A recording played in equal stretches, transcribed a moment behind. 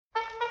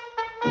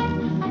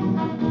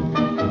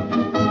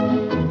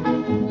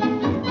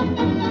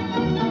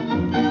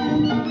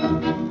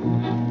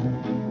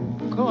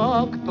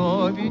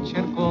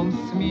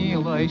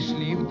Варшавой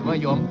шли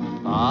вдвоем,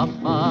 а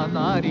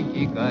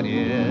фонарики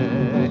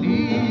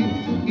горели.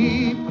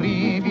 И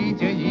при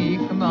виде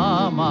их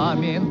на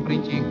момент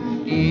притих,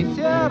 и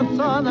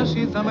сердца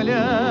наши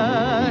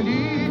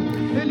замляли.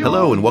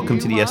 Hello and welcome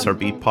to the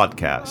SRB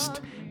podcast.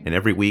 And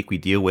every week we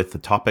deal with a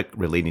topic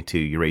relating to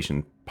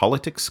Eurasian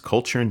politics,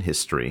 culture, and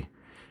history.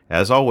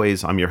 As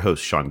always, I'm your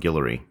host, Sean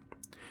Guillory.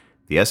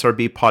 The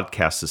SRB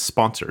podcast is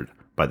sponsored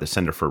by the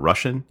Center for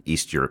Russian,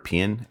 East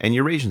European, and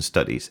Eurasian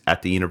Studies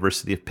at the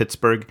University of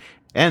Pittsburgh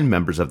and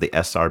members of the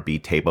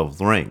SRB Table of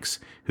the Ranks,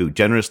 who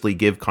generously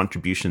give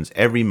contributions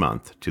every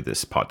month to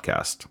this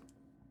podcast.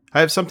 I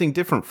have something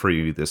different for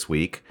you this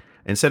week.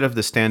 Instead of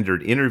the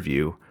standard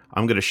interview,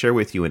 I'm going to share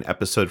with you an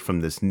episode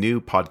from this new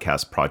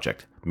podcast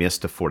project,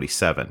 Miesta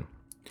 47.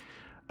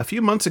 A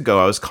few months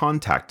ago, I was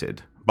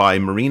contacted by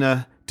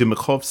Marina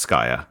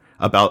Dmytrovskaya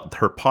about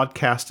her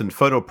podcast and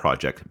photo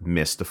project,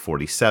 Miesta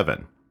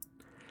 47.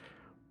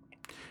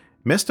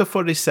 Miesta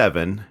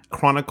 47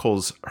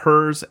 chronicles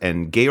hers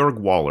and Georg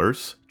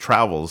Waller's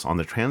travels on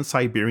the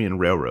Trans-Siberian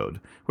Railroad,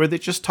 where they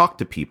just talked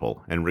to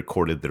people and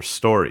recorded their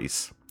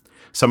stories.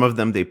 Some of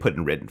them they put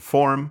in written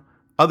form,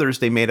 others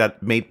they made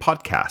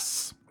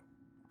podcasts.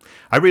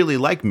 I really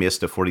like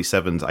Miesta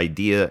 47's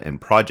idea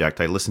and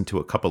project. I listened to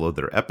a couple of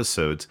their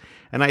episodes,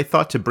 and I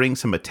thought to bring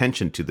some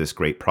attention to this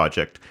great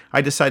project,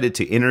 I decided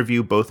to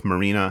interview both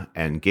Marina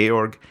and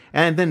Georg,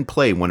 and then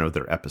play one of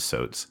their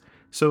episodes.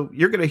 So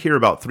you're going to hear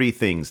about three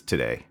things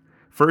today.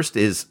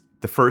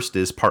 The first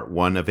is part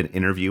one of an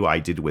interview I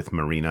did with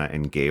Marina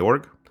and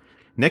Georg.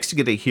 Next,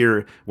 you're going to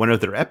hear one of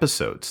their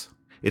episodes.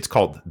 It's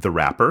called The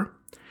Rapper.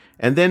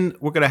 And then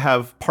we're going to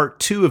have part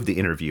two of the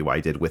interview I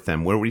did with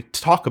them, where we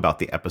talk about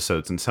the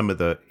episodes and some of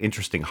the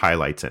interesting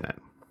highlights in it.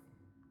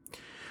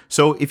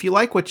 So if you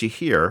like what you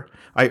hear,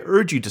 I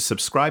urge you to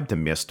subscribe to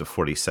Miesta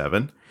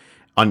 47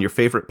 on your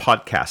favorite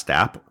podcast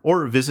app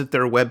or visit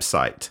their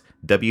website,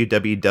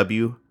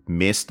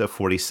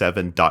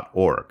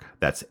 www.miesta47.org.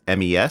 That's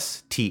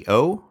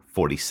MESTO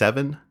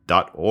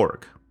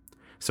 47.org.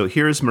 So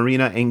here's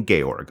Marina and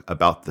Georg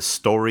about the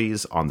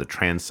stories on the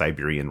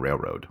Trans-Siberian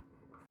Railroad.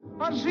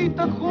 А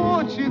жить-то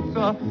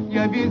хочется,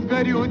 я весь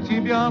горю,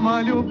 тебя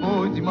молю,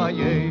 будь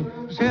моей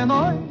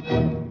женой.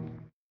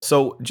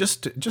 So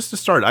just to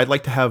start, I'd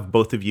like to have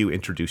both of you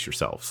introduce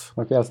yourselves.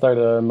 Okay, I'll start.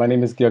 My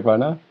name is Georg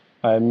Wallner.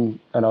 I'm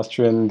an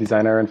Austrian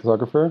designer and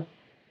photographer,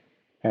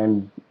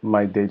 and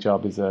my day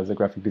job is as a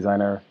graphic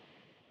designer.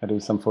 I do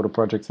some photo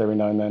projects every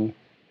now and then.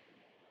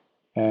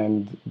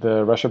 And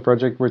the Russia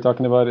project we're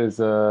talking about is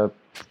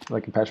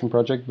like a passion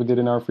project we did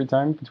in our free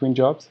time between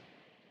jobs.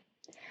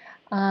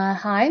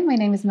 Hi, my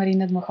name is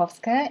Marina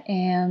Dmytrovskaya,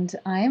 and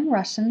I am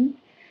Russian.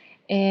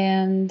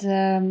 And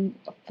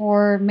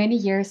for many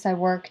years, I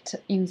worked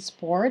in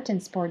sport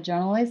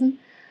journalism.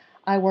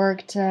 I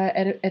worked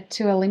at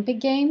two Olympic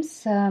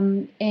Games,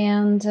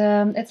 and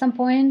at some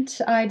point,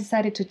 I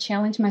decided to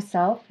challenge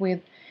myself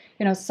with,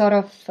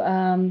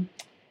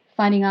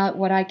 finding out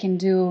what I can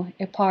do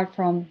apart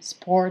from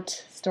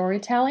sport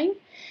storytelling.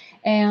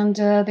 And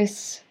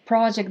this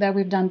project that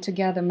we've done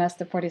together,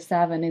 Miesta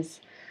 47, it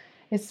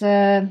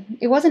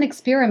was an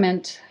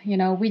experiment.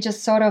 We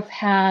just sort of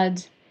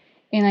had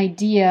an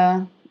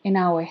idea in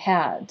our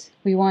head.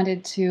 We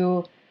wanted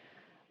to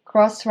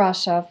cross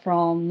Russia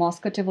from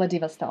Moscow to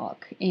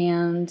Vladivostok,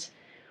 and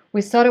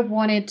we sort of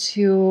wanted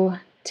to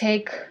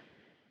take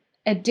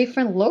a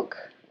different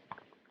look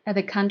at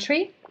the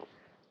country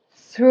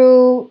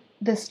through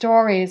the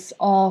stories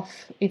of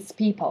its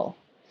people,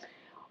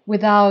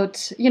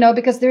 without,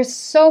 because there's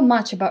so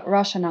much about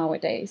Russia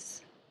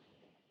nowadays.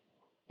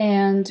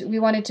 And we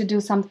wanted to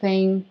do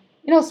something,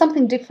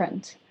 something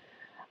different.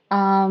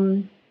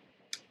 As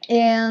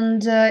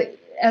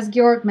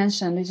Georg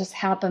mentioned, it just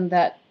happened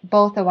that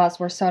both of us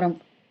were sort of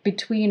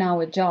between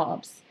our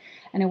jobs,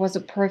 and it was a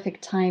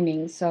perfect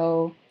timing.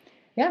 So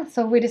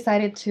we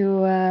decided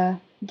to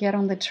get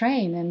on the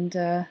train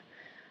and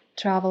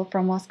travel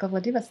from Moscow to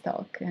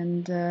Vladivostok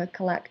and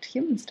collect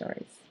human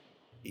stories.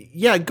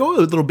 Yeah, go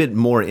a little bit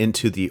more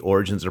into the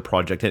origins of the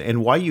project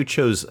and why you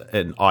chose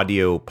an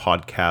audio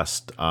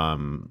podcast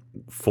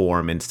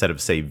form instead of,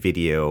 say,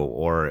 video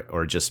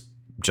or just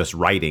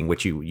writing,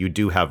 which you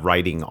do have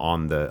writing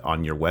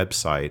on your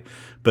website.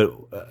 But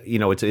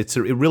it's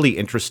a really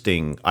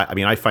interesting.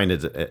 I find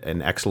it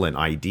an excellent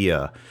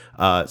idea.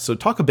 So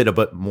talk a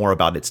bit more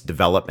about its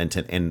development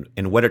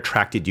and what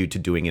attracted you to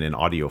doing it in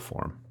audio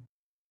form.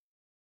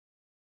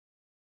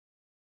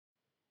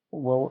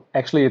 Well,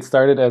 actually, it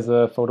started as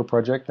a photo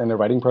project and a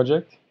writing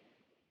project.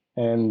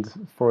 And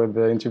for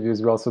the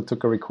interviews, we also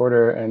took a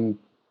recorder. And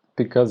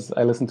because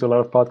I listen to a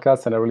lot of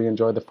podcasts and I really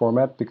enjoy the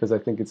format, because I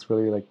think it's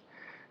really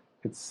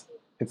it's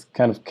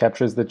kind of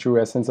captures the true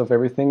essence of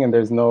everything. And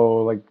there's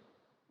no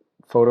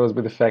photos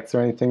with effects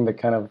or anything that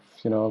kind of,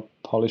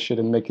 polish it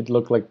and make it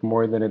look like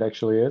more than it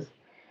actually is.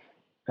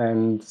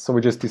 And so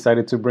we just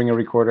decided to bring a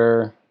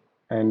recorder.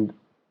 And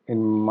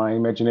in my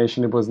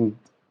imagination, it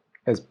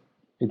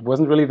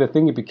wasn't really the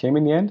thing it became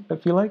in the end, I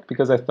feel like,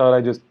 because I thought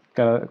I just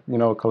kind of,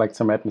 collect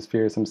some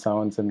atmosphere, some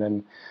sounds, and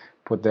then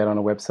put that on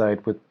a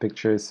website with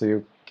pictures so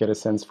you get a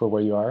sense for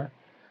where you are.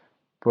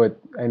 But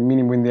I mean,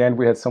 in the end,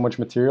 we had so much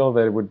material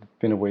that it would have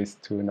been a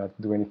waste to not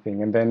do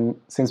anything. And then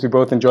since we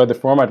both enjoyed the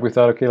format, we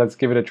thought, okay, let's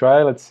give it a try.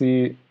 Let's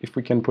see if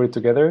we can put it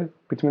together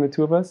between the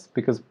two of us,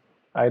 because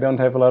I don't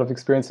have a lot of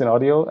experience in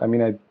audio. I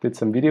mean, I did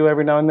some video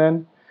every now and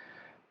then,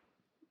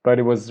 but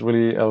it was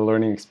really a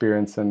learning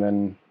experience, and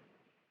then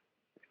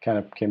it kind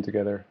of came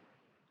together.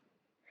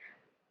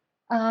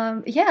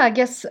 Yeah, I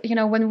guess,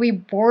 when we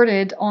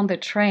boarded on the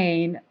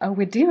train,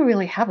 we didn't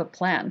really have a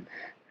plan.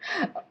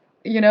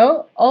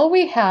 All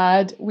we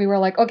were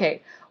like,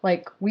 okay,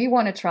 like we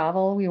want to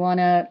travel, we want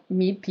to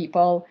meet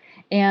people.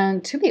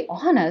 And to be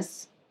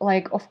honest,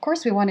 like, of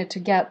course, we wanted to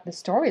get the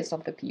stories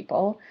of the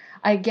people.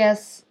 I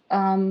guess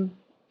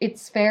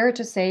it's fair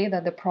to say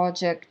that the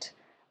project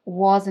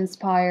was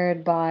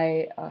inspired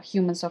by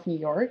Humans of New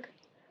York.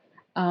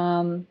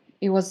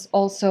 It was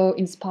also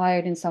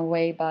inspired in some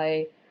way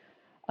by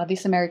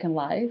This American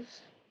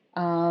Life.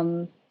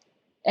 And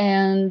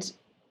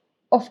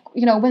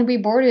when we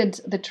boarded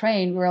the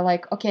train, we were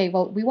like, okay,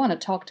 well, we want to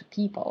talk to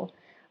people,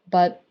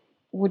 but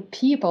would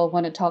people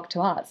want to talk to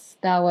us?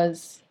 That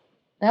was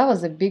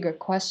a bigger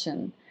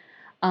question.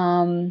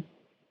 I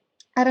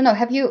don't know.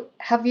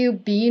 Have you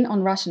been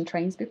on Russian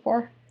trains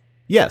before?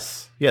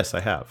 Yes, I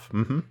have.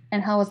 Mm-hmm.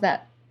 And how was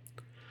that?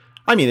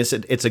 I mean,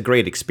 it's a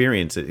great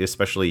experience,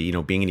 especially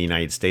being in the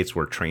United States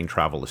where train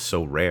travel is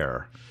so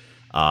rare.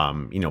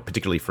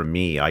 Particularly for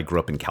me, I grew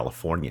up in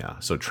California,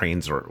 so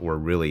trains were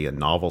really a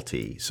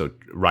novelty. So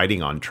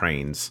riding on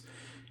trains,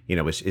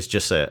 it's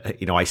just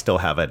I still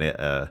have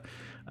a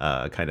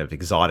kind of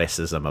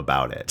exoticism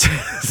about it.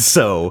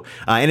 So,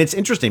 and it's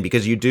interesting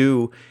because you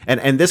do,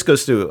 and this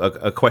goes to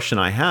a question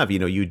I have.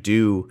 You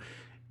do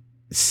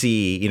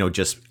see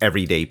just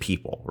everyday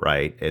people,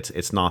 right?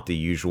 It's not the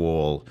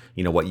usual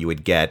what you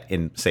would get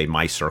in, say,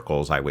 my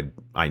circles.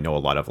 I know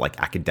a lot of like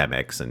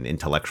academics and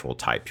intellectual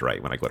types,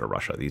 right? When I go to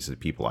Russia, these are the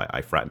people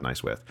I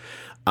fraternize with.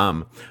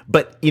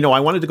 But I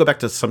wanted to go back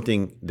to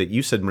something that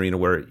you said, Marina,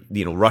 where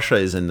Russia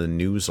is in the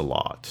news a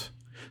lot.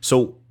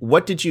 So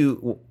what did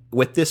you,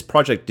 with this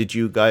project, did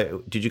you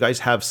guys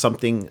have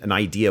an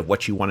idea of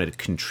what you wanted to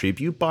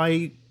contribute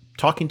by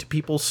talking to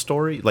people's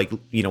story, like,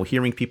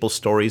 hearing people's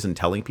stories and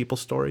telling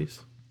people's stories?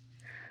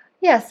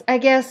 Yes, I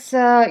guess,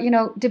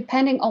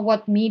 depending on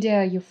what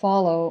media you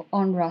follow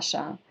on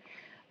Russia,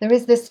 there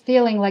is this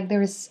feeling like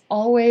there is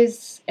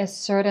always a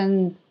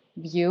certain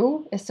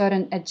view, a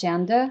certain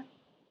agenda,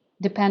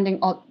 depending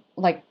on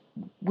like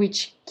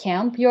which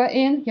camp you're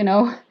in,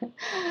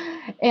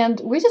 And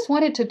we just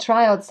wanted to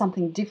try out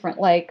something different,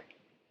 like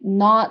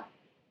not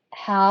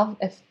have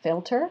a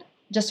filter,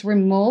 just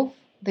remove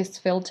this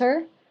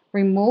filter,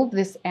 remove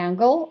this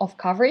angle of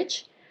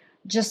coverage,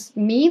 just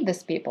meet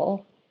these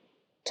people,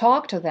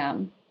 talk to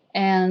them,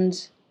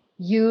 and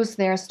use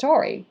their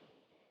story,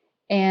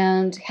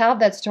 and have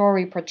that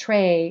story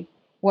portray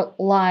what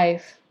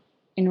life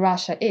in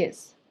Russia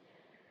is.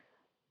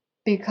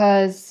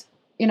 Because,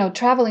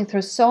 traveling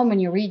through so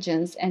many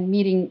regions and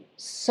meeting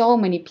so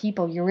many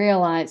people, you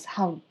realize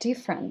how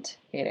different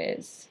it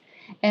is.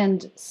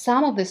 And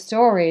some of the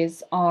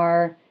stories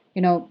are,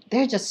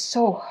 they're just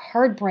so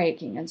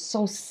heartbreaking and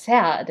so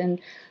sad and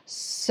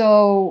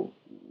so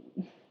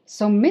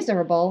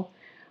miserable,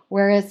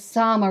 whereas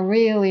some are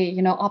really,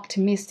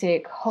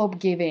 optimistic,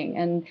 hope-giving.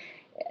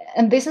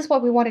 And this is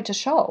what we wanted to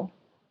show,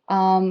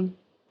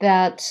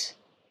 that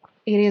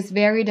it is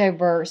very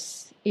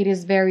diverse, it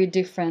is very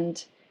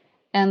different,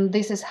 and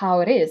this is how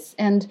it is.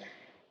 And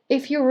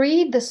if you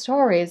read the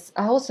stories,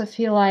 I also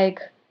feel like,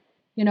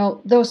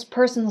 those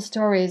personal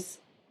stories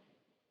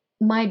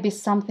might be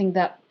something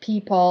that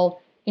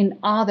people in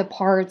other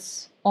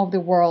parts of the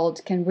world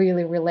can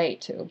really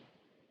relate to.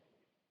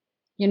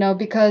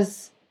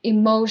 Because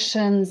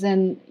emotions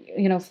and,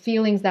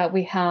 feelings that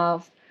we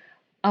have,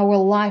 our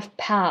life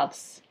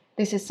paths,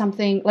 this is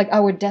something like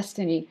our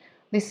destiny.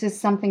 This is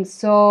something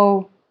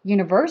so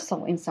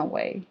universal in some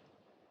way.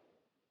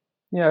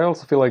 Yeah, I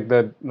also feel like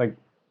that, like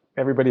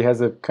everybody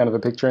has a kind of a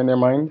picture in their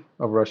mind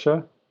of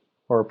Russia,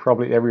 or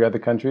probably every other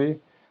country,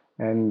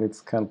 and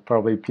it's kind of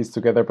probably pieced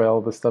together by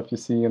all the stuff you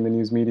see in the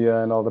news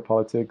media and all the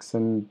politics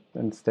and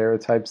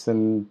stereotypes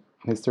and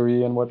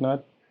history and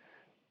whatnot.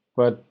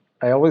 But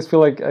I always feel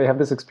like I have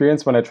this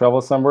experience when I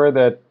travel somewhere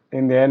that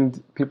in the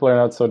end, people are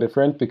not so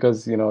different,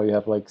 because, you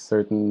have like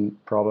certain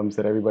problems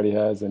that everybody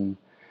has. And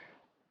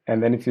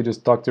then if you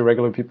just talk to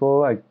regular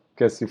people, I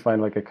guess you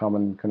find like a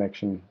common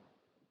connection,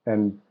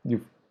 and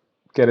you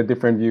get a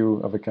different view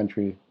of a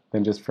country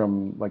than just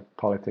from like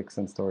politics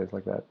and stories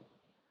like that.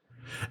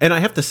 And I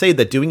have to say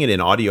that doing it in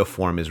audio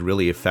form is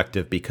really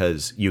effective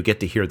because you get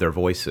to hear their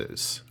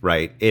voices,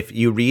 right? If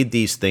you read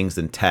these things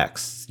in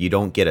texts, you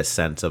don't get a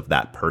sense of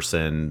that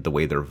person, the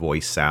way their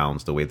voice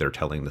sounds, the way they're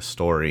telling the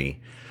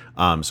story.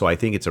 So I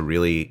think it's a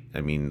really,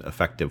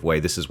 effective way.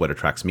 This is what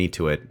attracts me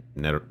to it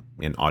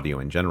in audio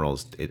in general.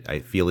 I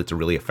feel it's a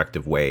really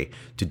effective way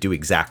to do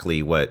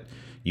exactly what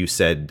you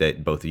said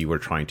that both of you were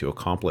trying to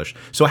accomplish.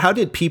 So how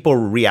did people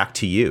react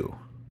to you?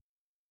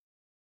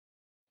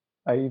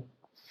 I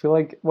feel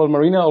like, well,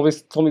 Marina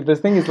always told me this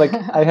thing is like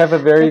I have a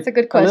very That's a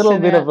good a little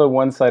question, bit yeah. of a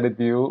one-sided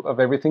view of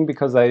everything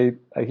because I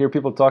hear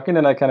people talking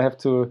and I kind of have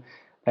to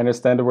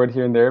understand a word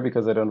here and there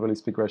because I don't really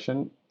speak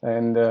Russian,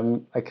 and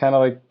I kind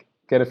of like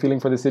get a feeling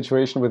for the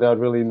situation without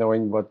really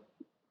knowing what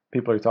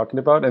people are talking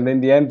about. And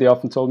in the end, they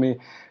often told me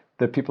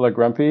that people are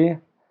grumpy,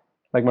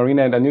 like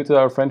Marina and Anuta,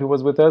 our friend who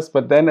was with us.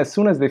 But then as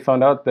soon as they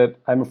found out that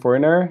I'm a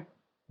foreigner,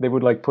 they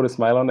would like put a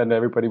smile on and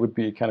everybody would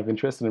be kind of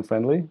interested and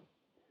friendly.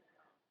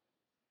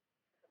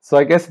 So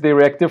I guess they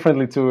react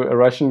differently to a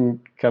Russian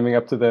coming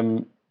up to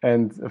them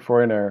and a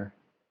foreigner.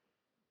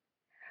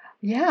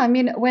 Yeah, I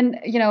mean, when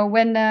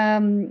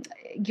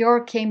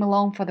Georg came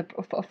along for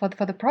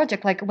the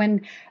project, like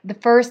when the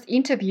first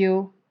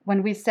interview,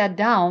 when we sat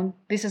down,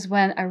 this is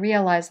when I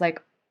realized,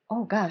 like,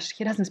 oh gosh,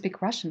 he doesn't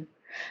speak Russian.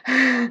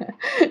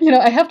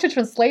 I have to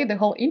translate the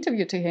whole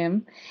interview to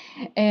him,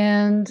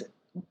 and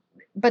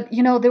but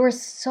there were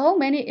so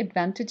many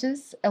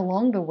advantages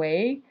along the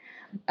way.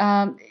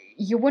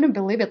 You wouldn't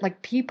believe it.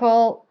 Like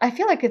people, I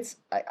feel like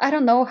I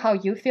don't know how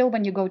you feel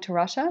when you go to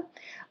Russia,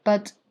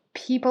 but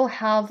people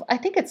have, I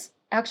think it's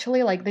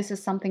actually like this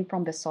is something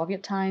from the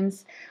Soviet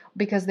times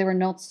because there were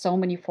not so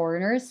many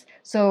foreigners.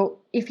 So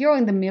if you're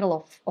in the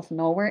middle of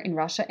nowhere in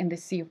Russia and they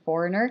see a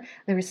foreigner,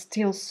 there is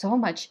still so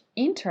much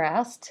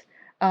interest.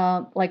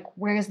 Like,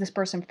 where is this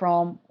person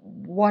from?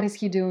 What is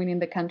he doing in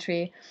the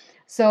country?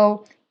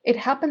 So it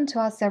happened to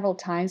us several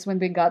times when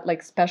we got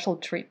like special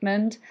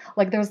treatment.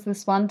 Like there was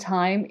this one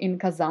time in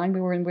Kazan,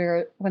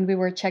 when we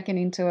were checking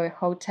into a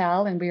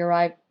hotel and we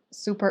arrived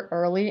super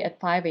early at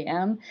 5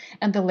 a.m.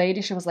 And the lady,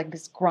 she was like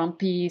this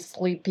grumpy,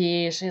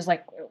 sleepy. She's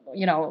like,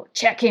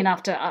 check in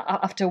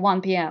after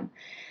 1 p.m.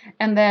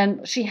 And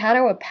then she had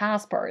our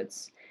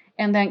passports.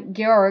 And then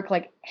Georg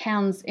like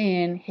hands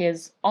in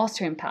his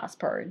Austrian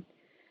passport.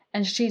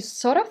 And she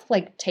sort of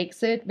like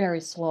takes it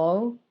very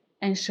slow.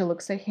 And she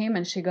looks at him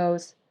and she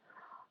goes,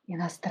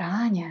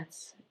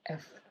 "Иностранец,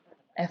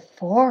 a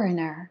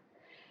foreigner."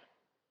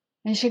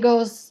 And she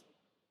goes,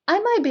 "I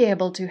might be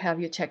able to have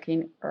you check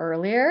in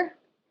earlier."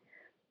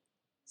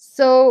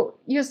 So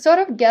you sort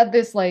of get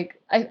this, like,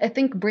 I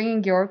think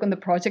bringing Georg on the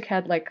project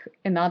had like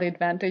another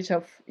advantage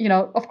of,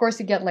 of course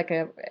you get like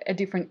a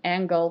different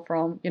angle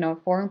from,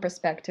 foreign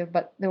perspective,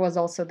 but there was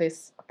also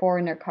this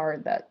foreigner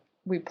card that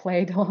we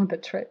played along the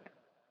trip.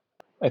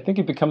 I think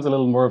it becomes a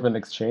little more of an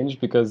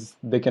exchange because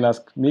they can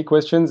ask me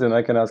questions and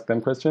I can ask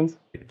them questions.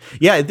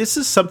 Yeah, this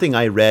is something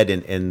I read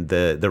in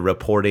the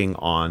reporting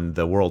on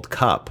the World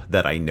Cup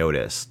that I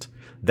noticed,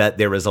 that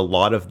there is a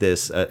lot of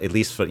this, at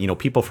least for,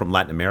 people from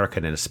Latin America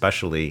and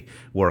especially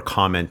were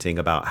commenting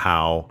about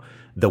how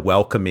the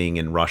welcoming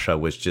in Russia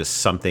was just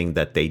something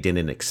that they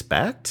didn't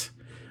expect.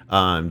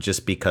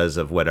 Just because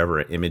of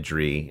whatever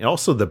imagery, and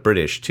also the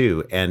British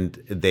too.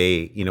 And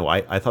they,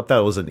 I thought that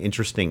was an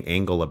interesting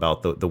angle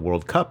about the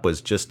World Cup, was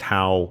just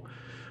how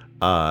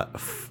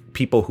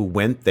people who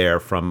went there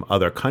from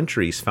other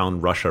countries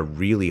found Russia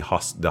really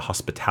the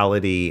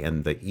hospitality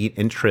and the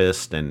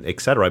interest and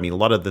et cetera. I mean, a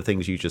lot of the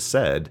things you just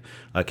said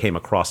came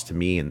across to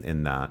me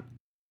in that.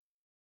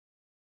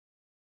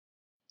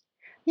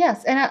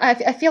 Yes, and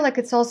I feel like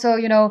it's also,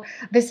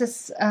 this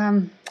is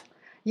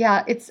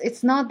yeah,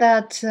 it's not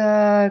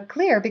that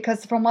clear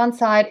because from one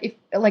side, if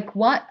like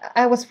what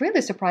I was really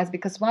surprised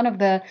because one of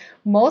the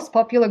most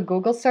popular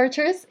Google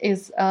searches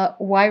is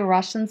why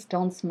Russians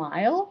don't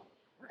smile.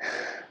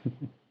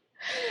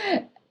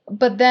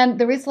 But then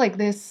there is like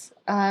this,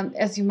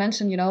 as you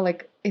mentioned,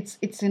 like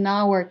it's in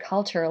our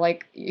culture.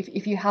 Like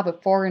if you have a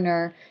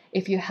foreigner,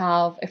 if you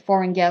have a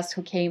foreign guest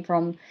who came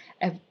from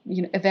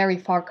a very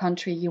far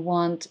country, you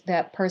want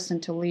that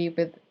person to leave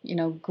with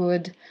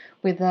good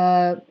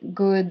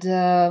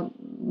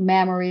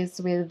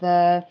memories, with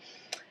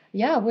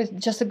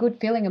just a good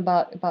feeling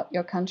about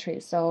your country.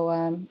 So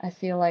I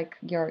feel like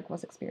Georg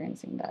was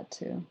experiencing that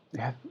too.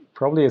 Yeah,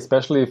 probably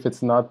especially if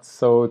it's not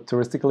so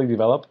touristically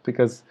developed,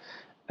 because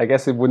I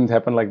guess it wouldn't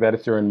happen like that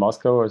if you're in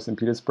Moscow or St.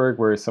 Petersburg,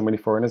 where so many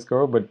foreigners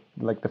go. But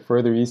like the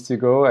further east you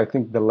go, I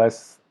think the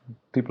less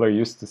people are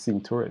used to seeing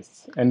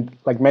tourists. And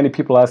like many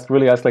people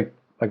really asked, like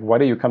why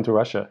do you come to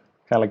Russia?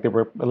 Kind of like they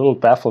were a little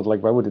baffled,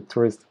 like why would a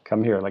tourist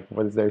come here? Like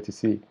what is there to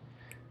see?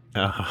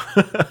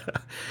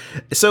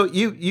 So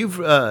you've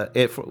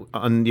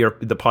on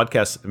the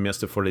podcast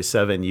Mr.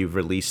 47, you've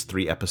released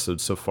 3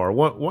 episodes so far.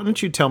 Why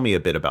don't you tell me a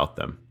bit about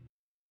them?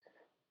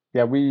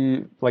 Yeah,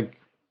 we're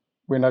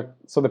not.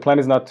 So the plan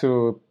is not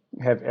to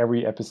have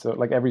every episode,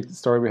 like every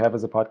story we have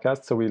as a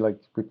podcast. So we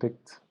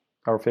picked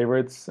our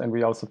favorites, and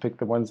we also picked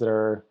the ones that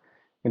are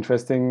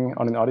interesting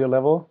on an audio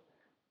level,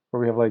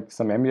 where we have like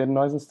some ambient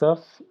noise and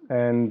stuff.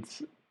 And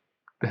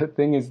the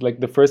thing is, like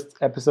the first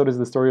episode is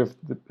the story of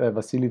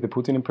Vasily, the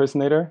Putin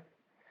impersonator,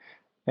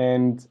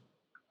 and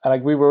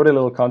like we wrote a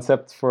little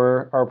concept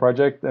for our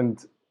project,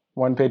 and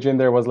one page in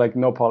there was like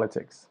no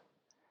politics,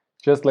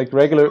 just like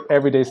regular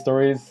everyday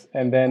stories.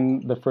 And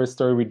then the first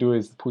story we do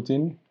is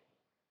Putin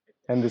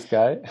and this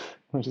guy,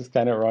 which is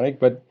kind of ironic.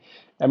 But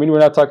I mean, we're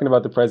not talking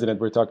about the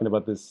president. We're talking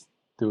about this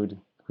dude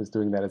who's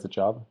doing that as a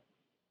job.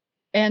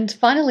 And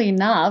funnily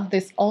enough,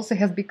 this also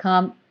has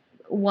become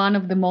one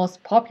of the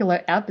most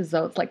popular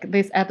episodes. Like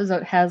this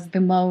episode has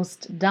the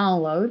most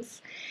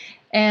downloads.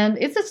 And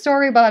it's a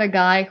story about a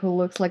guy who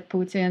looks like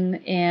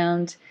Putin,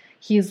 and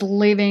he's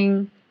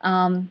living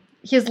a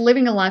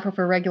life of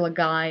a regular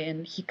guy,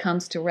 and he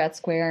comes to Red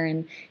Square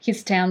and he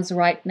stands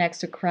right next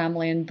to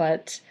Kremlin,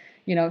 but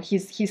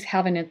he's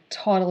having a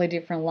totally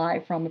different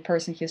life from the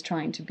person he's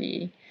trying to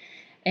be.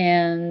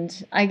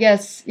 And I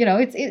guess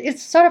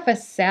it's sort of a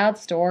sad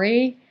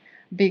story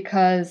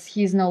because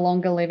he's no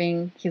longer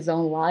living his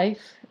own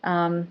life.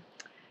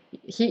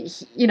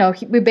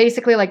 We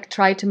basically like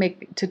tried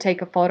to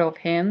take a photo of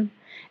him,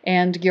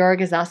 and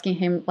Georg is asking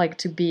him like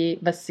to be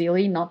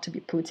Vasily, not to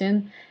be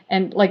Putin,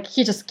 and like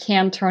he just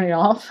can't turn it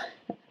off.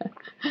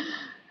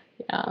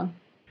 Yeah.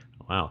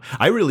 Wow,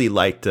 I really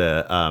liked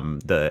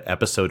the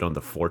episode on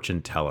the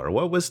fortune teller.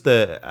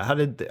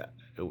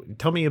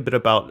 Tell me a bit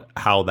about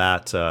how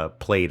that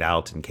played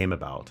out and came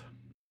about.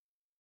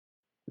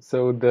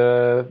 So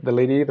the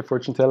lady, the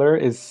fortune teller,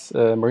 is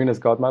Marina's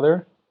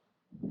godmother.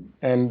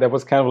 And that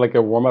was kind of like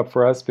a warm-up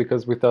for us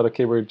because we thought,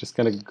 okay, we're just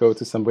going to go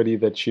to somebody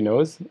that she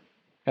knows.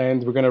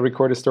 And we're going to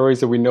record a story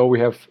so we know we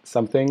have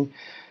something.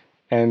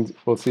 And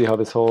we'll see how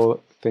this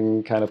whole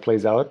thing kind of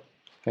plays out.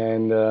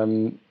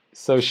 And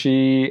so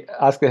she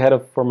asked ahead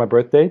for my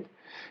birth date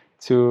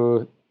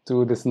to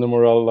do this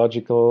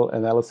numerological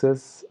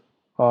analysis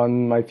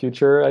on my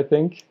future, I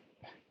think.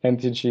 And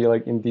did she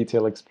like in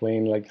detail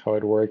explain like how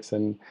it works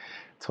and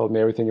told me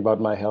everything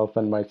about my health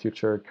and my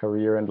future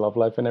career and love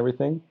life and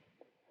everything.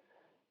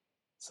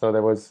 So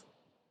that was,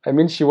 I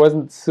mean, she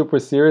wasn't super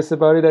serious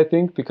about it, I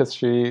think, because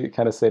she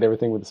kind of said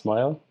everything with a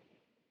smile.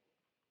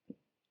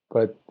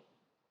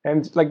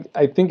 And like,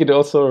 I think it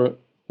also,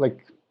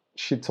 like,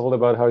 she told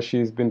about how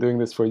she's been doing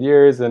this for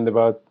years and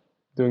about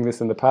doing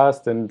this in the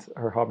past and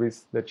her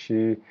hobbies that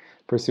she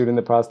pursued in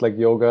the past, like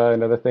yoga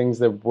and other things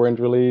that weren't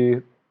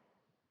really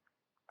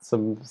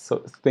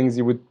things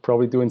you would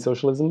probably do in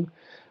socialism.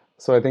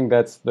 So I think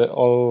that's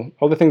all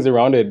the things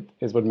around it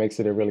is what makes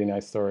it a really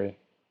nice story.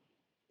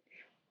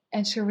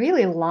 And she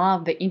really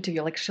loved the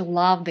interview. Like she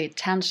loved the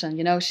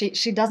attention.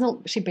 She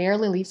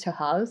barely leaves her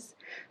house,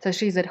 so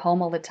she's at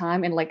home all the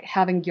time. And like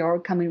having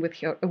Georg come in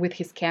with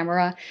his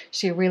camera,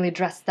 she really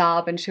dressed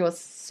up and she was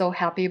so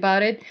happy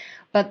about it.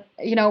 But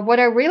what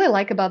I really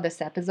like about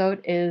this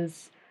episode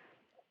is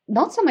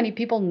not so many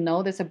people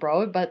know this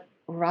abroad, but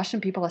Russian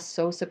people are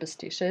so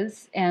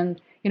superstitious, and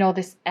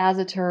this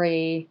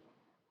esoteric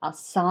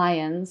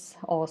science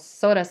or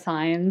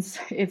pseudoscience,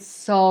 it's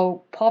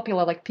so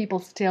popular. Like people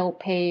still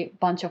pay a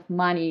bunch of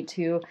money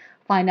to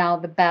find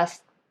out the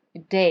best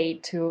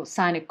date to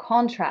sign a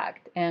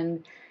contract.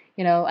 And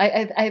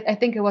I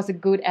think it was a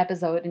good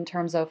episode in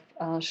terms of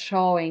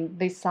showing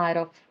this side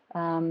of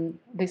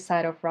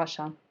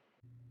Russia.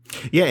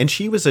 Yeah, and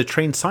she was a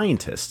trained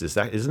scientist.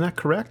 Isn't that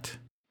correct?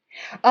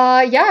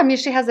 Yeah, I mean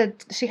she has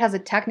a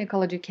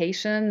technical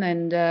education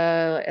and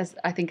as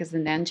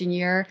an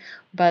engineer,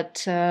 but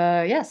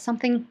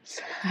something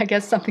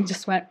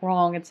just went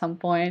wrong at some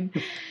point.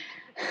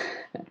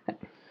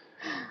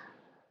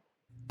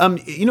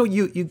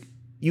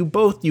 You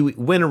both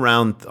went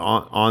around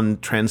on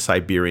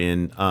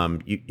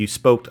Trans-Siberian. You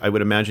spoke. I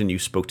would imagine you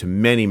spoke to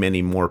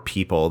many more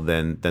people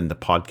than the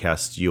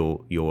podcasts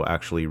you'll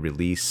actually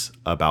release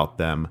about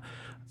them.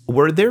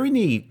 Were there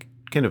any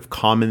kind of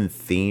common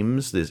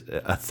themes, there's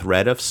a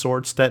thread of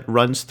sorts that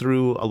runs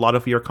through a lot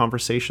of your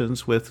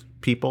conversations with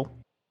people?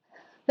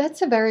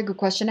 That's a very good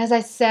question. As I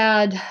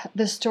said,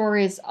 the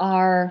stories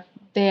are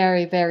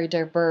very, very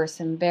diverse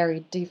and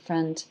very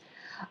different.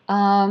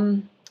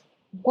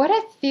 What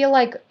I feel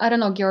like, I don't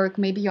know, Georg,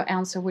 maybe your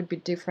answer would be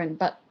different,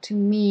 but to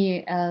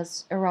me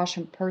as a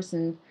Russian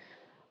person,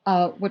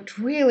 what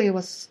really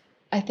was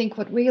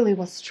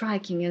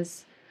striking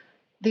is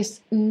this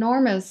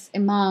enormous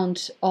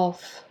amount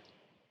of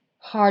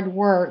hard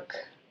work,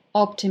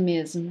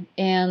 optimism,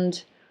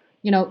 and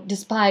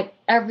despite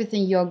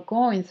everything you're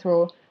going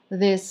through,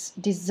 this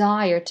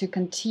desire to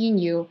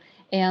continue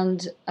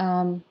and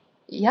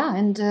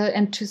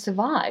to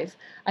survive.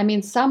 I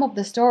mean, some of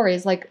the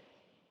stories, like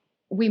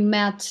we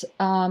met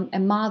a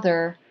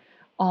mother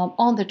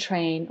on the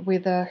train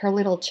with her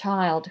little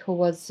child who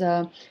was,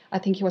 I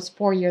think he was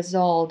 4 years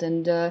old,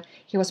 and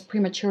he was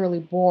prematurely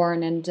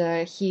born, and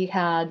he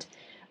had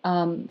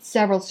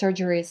several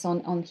surgeries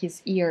on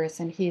his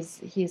ears, and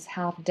he's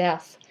half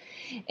deaf.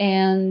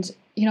 And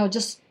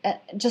just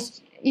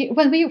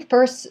when we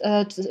first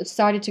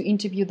started to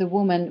interview the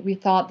woman, we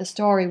thought the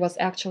story was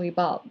actually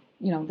about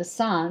the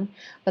son,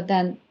 but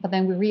then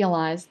we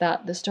realized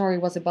that the story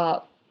was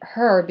about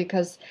her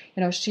because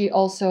she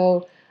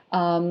also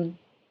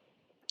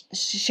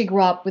she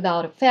grew up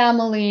without a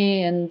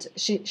family, and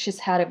she's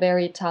had a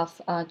very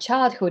tough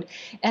childhood.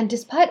 And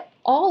despite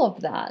all of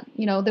that,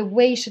 the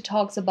way she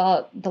talks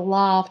about the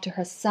love to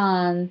her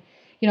son,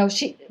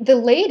 the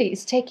lady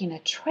is taking a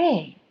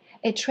train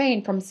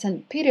from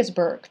St.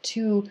 Petersburg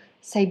to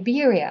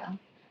Siberia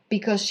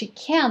because she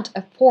can't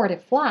afford a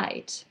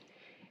flight,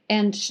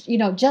 and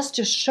just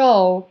to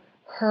show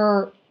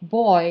her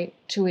boy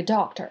to a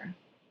doctor.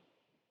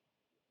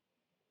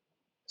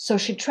 So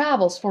she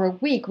travels for a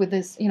week with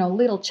this,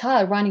 little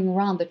child running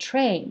around the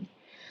train.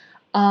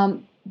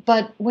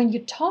 But when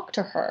you talk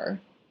to her,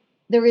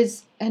 there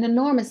is an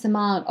enormous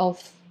amount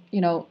of,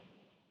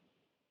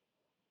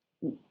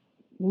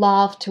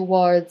 love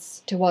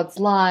towards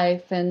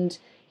life, and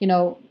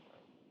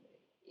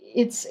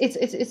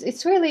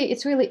it's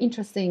really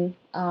interesting,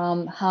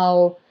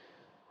 how,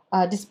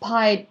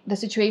 despite the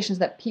situations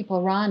that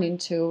people run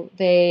into,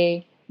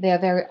 they are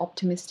very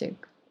optimistic.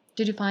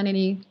 Did you find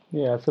any?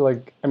 Yeah, I feel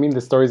like, I mean, the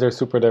stories are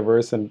super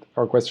diverse and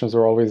our questions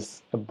are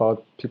always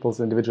about people's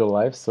individual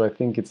lives. So I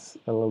think it's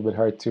a little bit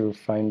hard to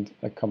find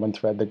a common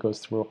thread that goes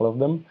through all of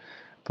them.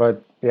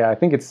 But yeah, I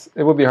think it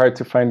would be hard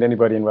to find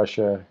anybody in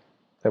Russia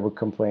that would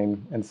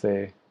complain and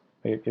say,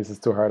 "Hey, this is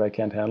too hard, I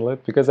can't handle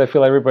it." Because I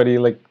feel everybody,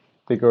 like,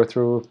 they go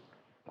through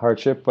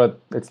hardship,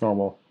 but it's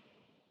normal.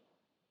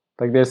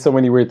 Like, there's so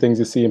many weird things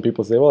you see and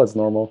people say, well, it's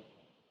normal.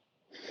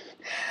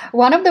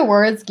 One of the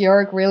words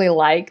Georg really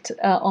liked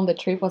on the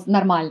trip was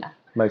 "нормально."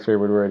 My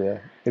favorite word, yeah.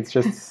 It's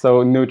just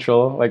so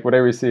neutral. Like,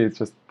 whatever you see, it's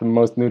just the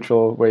most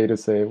neutral way to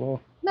say,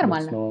 well, it's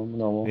Нормально.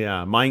 normal.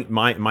 Yeah,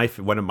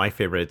 one of my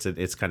favorites.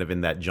 It's kind of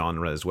in that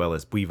genre as well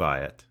as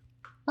 "бывает."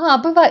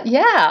 Бывает.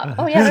 Yeah.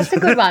 Oh, yeah, that's a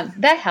good one.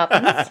 That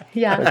happens.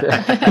 Yeah.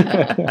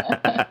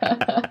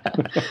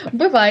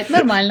 Бывает.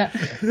 Нормально.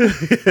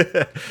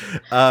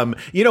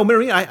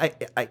 Maria,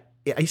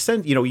 I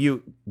sense,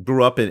 you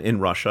grew up in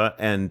Russia,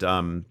 and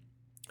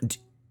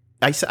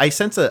I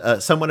sense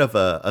somewhat of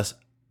a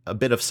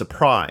bit of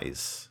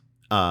surprise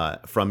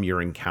from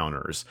your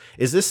encounters.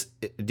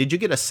 Did you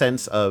get a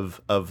sense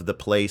of the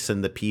place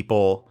and the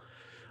people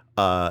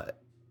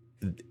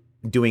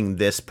doing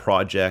this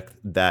project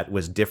that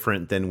was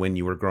different than when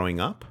you were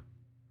growing up?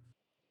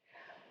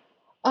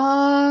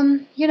 I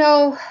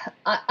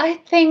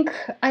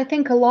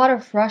think a lot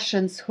of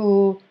Russians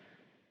who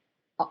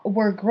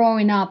were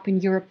growing up in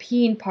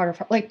European part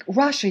of, like,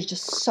 Russia is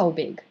just so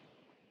big.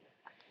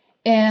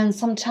 And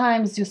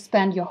sometimes you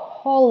spend your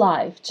whole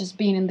life just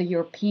being in the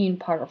European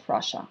part of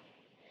Russia.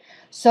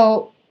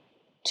 So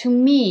to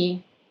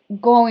me,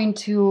 going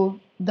to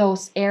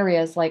those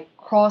areas, like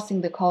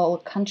crossing the whole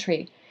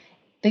country,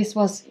 this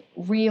was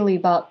really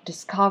about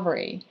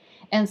discovery.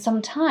 And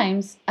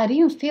sometimes I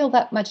didn't feel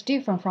that much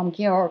different from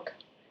Georg,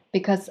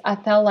 because I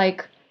felt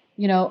like,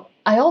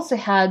 I also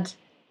had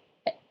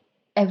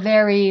a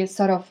very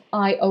sort of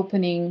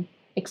eye-opening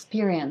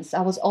experience.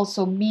 I was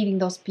also meeting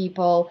those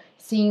people,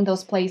 seeing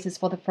those places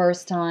for the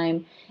first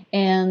time.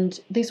 And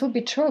this would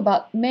be true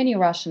about many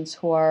Russians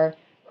who are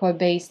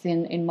based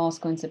in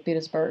Moscow and St.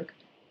 Petersburg.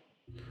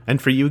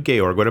 And for you,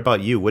 Georg, what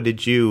about you? What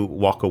did you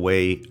walk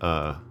away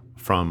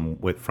from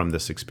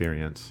this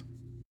experience?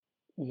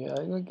 Yeah,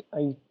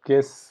 I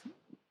guess,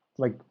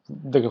 like,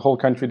 the whole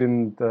country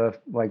didn't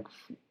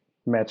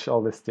match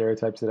all the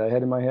stereotypes that I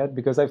had in my head,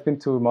 because I've been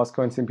to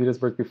Moscow and St.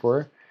 Petersburg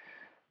before,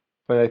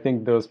 but I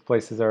think those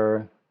places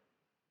are,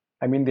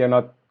 I mean, they are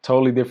not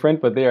totally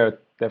different, but they are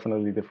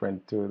definitely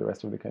different to the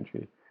rest of the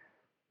country.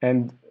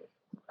 And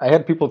I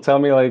had people tell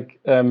me, like,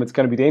 it's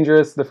going to be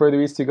dangerous the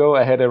further east you go.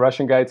 I had a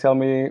Russian guy tell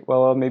me,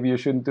 well, maybe you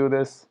shouldn't do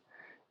this.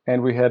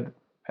 And we had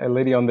a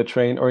lady on the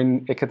train, or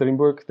in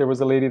Ekaterinburg, there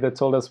was a lady that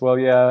told us, well,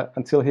 yeah,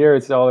 until here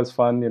it's always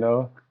fun,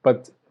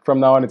 but from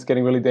now on it's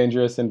getting really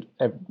dangerous, and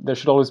there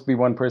should always be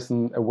one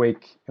person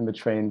awake in the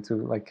train to,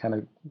 like, kind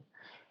of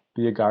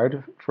be a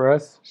guard for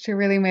us. She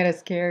really made us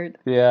scared.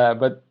 Yeah,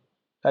 but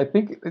I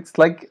think it's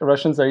like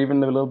Russians are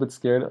even a little bit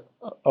scared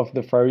of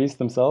the Far East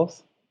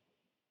themselves,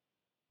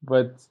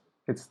 but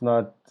it's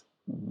not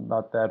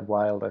that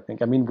wild, I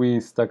think. I mean, we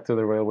stuck to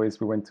the railways,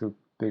 we went to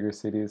bigger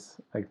cities.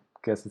 I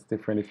guess it's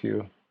different if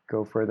you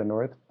go further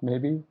north,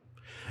 maybe.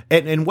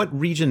 And what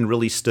region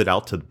really stood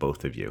out to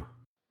both of you?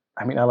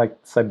 I mean, I like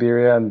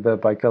Siberia and the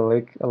Baikal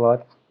Lake a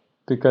lot,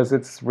 because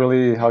it's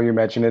really how you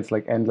imagine it. It's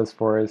like endless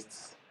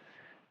forests,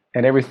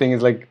 and everything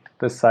is like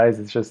the size.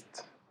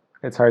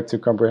 It's hard to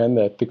comprehend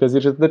that, because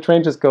the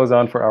train just goes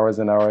on for hours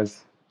and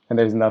hours, and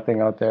there's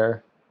nothing out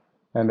there,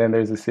 and then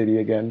there's a city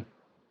again.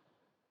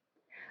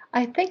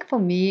 I think for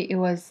me it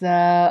was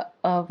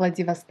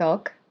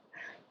Vladivostok,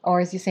 or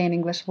as you say in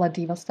English,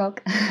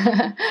 Vladivostok.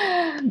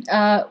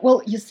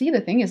 Well, you see, the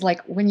thing is,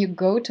 like, when you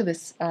go to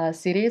these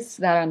cities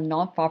that are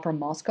not far from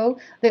Moscow,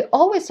 they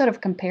always sort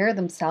of compare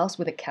themselves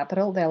with the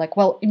capital. They're like,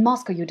 well, in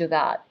Moscow you do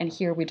that, and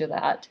here we do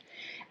that.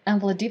 And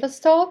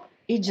Vladivostok,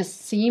 it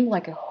just seemed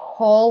like a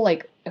whole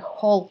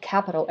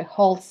capital, a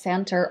whole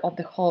center of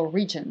the whole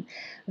region.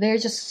 They're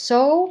just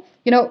so,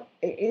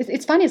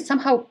 it's funny,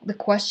 somehow the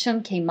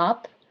question came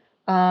up.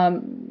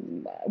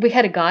 We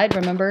had a guide,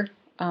 remember?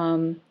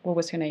 What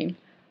was her name?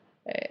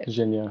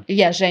 Zhenya.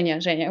 Yeah,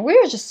 Zhenya. We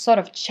were just sort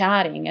of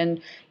chatting,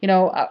 and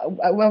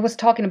I was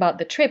talking about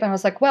the trip, and I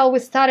was like, well, we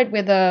started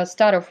with the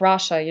start of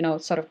Russia,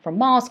 sort of from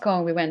Moscow,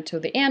 and we went to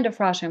the end of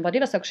Russia in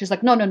Vladivostok. She's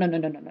like, no.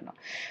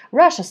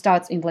 Russia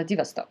starts in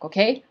Vladivostok,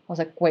 okay? I was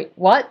like, wait,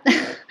 what?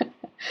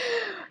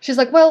 She's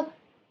like, well,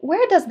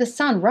 where does the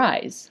sun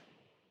rise?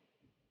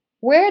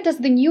 Where does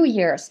the new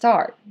year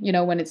start,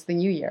 when it's the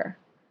new year?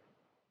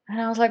 And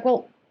I was like,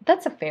 well,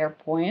 that's a fair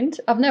point.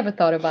 I've never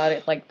thought about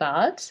it like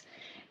that.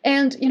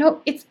 And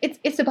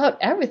it's about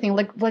everything.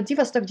 Like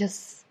Vladivostok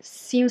just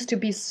seems to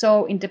be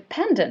so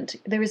independent.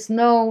 There is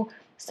no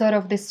sort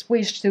of this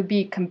wish to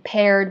be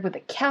compared with the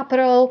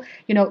capital.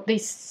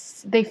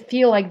 They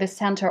feel like the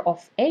center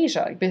of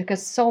Asia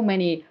because so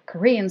many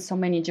Koreans, so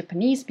many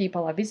Japanese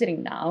people are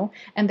visiting now,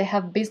 and they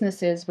have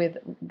businesses with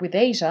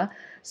Asia.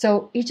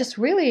 So it just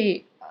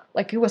really,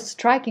 like, it was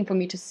striking for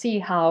me to see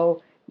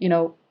how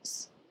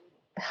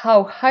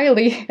how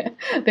highly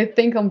they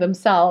think of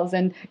themselves,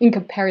 and in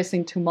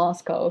comparison to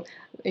Moscow,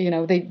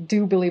 they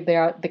do believe they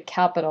are the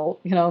capital,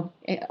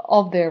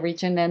 of their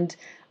region. And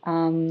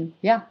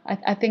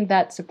I think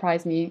that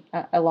surprised me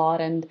a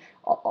lot. And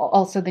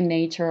also the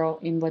nature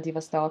in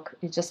Vladivostok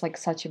is just like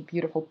such a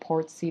beautiful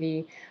port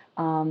city,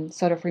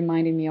 sort of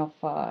reminding me of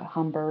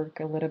Hamburg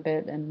a little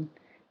bit. And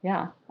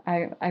yeah,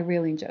 I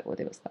really enjoyed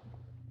Vladivostok.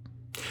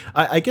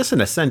 I guess in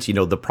a sense,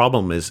 the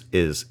problem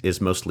is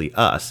mostly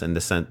us, in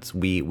the sense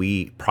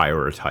we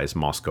prioritize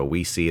Moscow.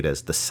 We see it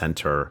as the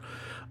center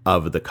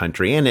of the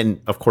country.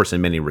 And of course,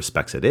 in many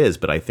respects it is.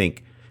 But I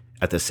think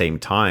at the same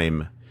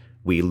time,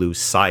 we lose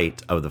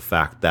sight of the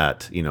fact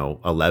that,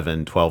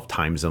 11, 12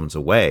 time zones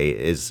away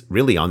is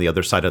really on the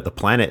other side of the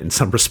planet in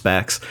some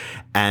respects.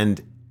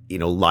 And,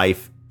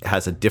 life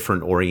has a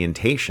different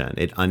orientation.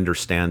 It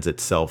understands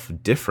itself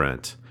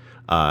different.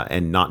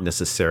 And not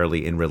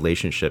necessarily in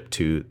relationship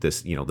to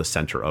this, the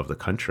center of the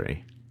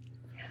country.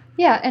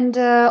 Yeah, and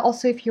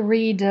also if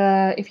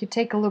you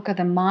take a look at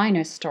the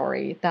miner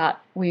story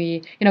that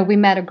we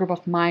met a group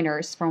of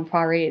miners from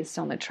Far East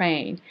on the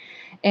train,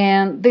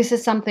 and this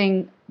is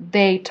something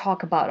they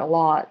talk about a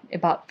lot,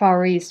 about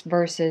Far East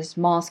versus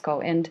Moscow,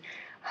 and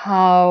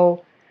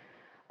how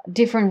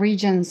different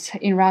regions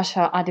in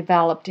Russia are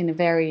developed in a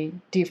very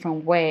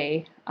different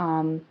way.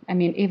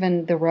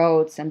 Even the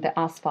roads and the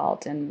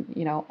asphalt and,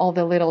 all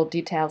the little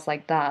details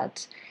like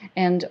that.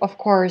 And of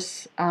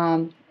course,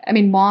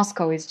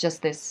 Moscow is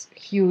just this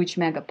huge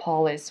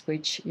megapolis,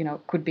 which,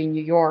 could be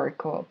New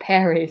York or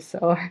Paris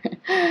or,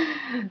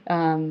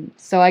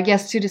 so I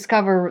guess to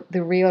discover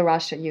the real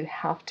Russia, you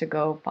have to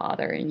go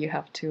farther and you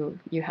have to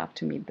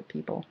meet the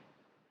people.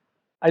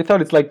 I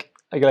thought it's like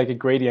a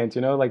gradient,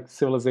 like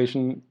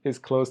civilization is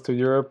close to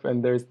Europe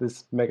and there's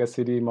this mega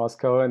city,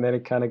 Moscow, and then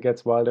it kind of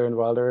gets wilder and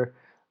wilder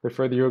the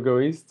further you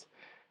go east.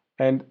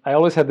 And I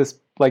always had this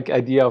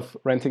idea of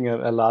renting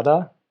a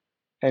Lada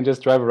and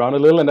just drive around a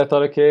little. And I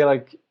thought, okay,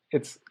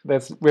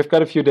 we've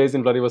got a few days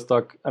in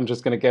Vladivostok. I'm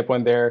just going to get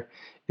one there.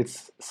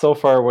 It's so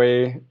far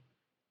away.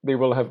 They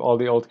will have all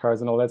the old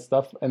cars and all that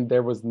stuff. And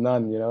there was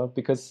none,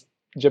 because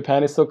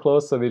Japan is so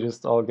close. So they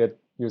just all get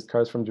used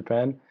cars from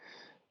Japan.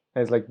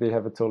 And it's like they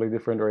have a totally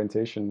different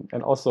orientation.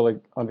 And also,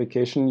 like, on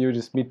vacation, you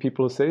just meet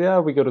people who say, yeah,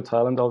 we go to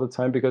Thailand all the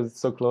time because it's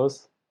so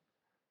close.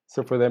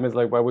 So for them, it's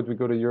like, why would we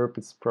go to Europe?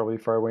 It's probably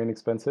far away and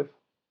expensive.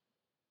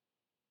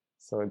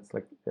 So it's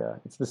like, yeah,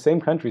 it's the same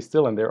country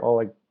still, and they're all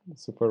like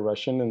super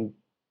Russian, and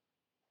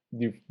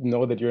you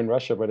know that you're in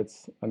Russia, but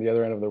it's on the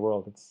other end of the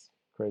world. It's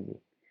crazy.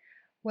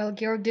 Well,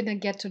 Georg didn't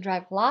get to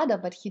drive Lada,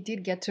 but he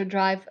did get to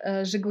drive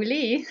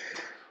Zhiguli.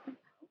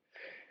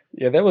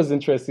 Yeah, that was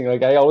interesting.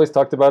 Like, I always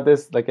talked about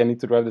this, like, I need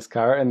to drive this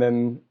car, and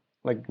then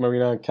like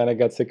Marina kind of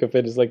got sick of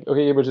it. It's like,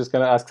 okay, we're just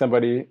gonna ask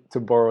somebody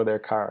to borrow their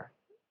car.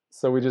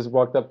 So we just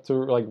walked up to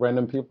like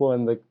random people,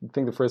 and like, I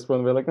think the first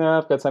one, we're like, nah,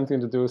 I've got something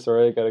to do.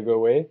 Sorry, I gotta go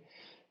away.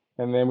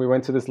 And then we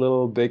went to this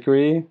little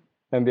bakery,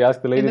 and they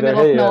asked the lady there,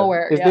 hey,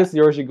 is this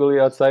your Zhiguli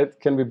outside?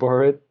 Can we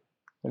borrow it?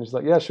 And she's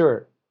like, yeah,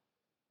 sure.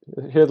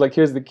 Here's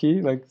the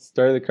key. Like,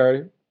 start the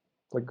car,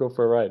 like, go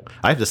for a ride.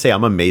 I have to say,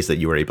 I'm amazed that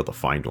you were able to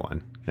find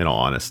one, in all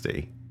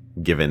honesty,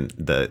 given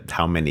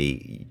how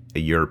many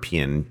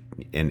European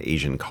and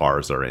Asian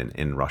cars are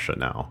in Russia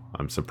now.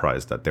 I'm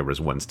surprised that there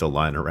was one still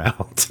lying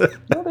around.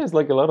 No, there's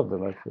like a lot of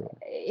them, I feel.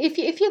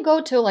 If you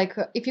go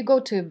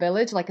to a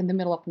village like in the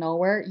middle of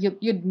nowhere,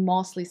 you'd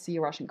mostly see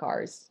Russian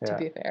cars, to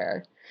be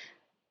fair.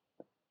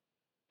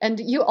 And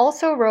you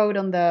also rode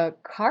on the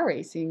car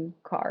racing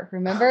car,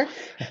 remember?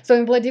 So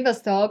in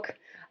Vladivostok,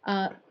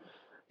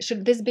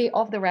 should this be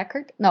off the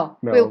record? No,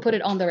 we'll put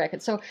it on the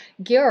record. So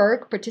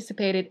Georg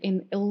participated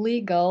in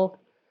illegal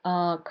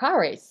car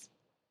race.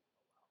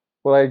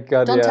 Well,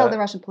 Don't tell the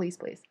Russian police,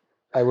 please.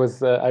 I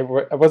was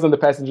on the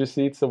passenger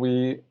seat, so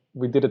we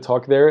did a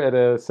talk there at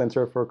a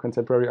Center for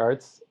Contemporary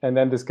Arts, and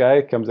then this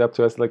guy comes up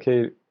to us like,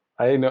 "Hey,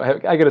 I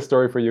got a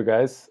story for you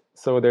guys.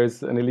 So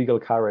there's an illegal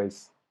car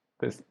race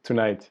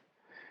tonight."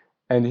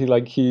 And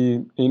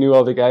he knew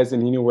all the guys,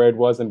 and he knew where it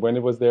was and when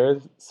it was there.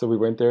 So we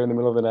went there in the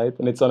middle of the night,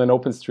 and it's on an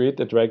open street,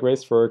 a drag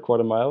race for a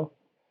quarter mile.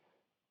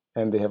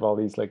 And they have all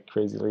these like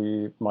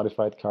crazily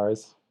modified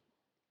cars.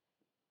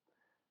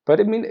 But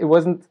I mean, it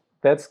wasn't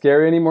that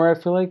scary anymore, I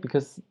feel like,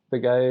 because the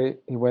guy,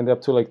 he went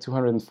up to like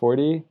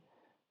 240.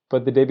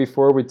 But the day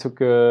before, we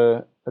took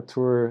a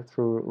tour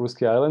through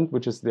Russky Island,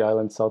 which is the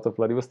island south of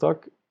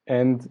Vladivostok.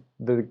 And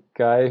the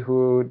guy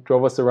who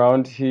drove us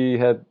around, he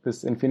had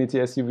this Infiniti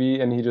SUV,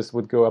 and he just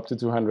would go up to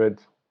 200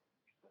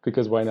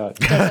 because why not?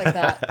 Just like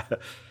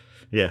that.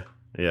 Yeah.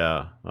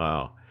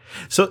 Wow.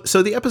 So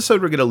the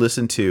episode we're going to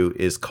listen to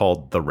is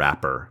called The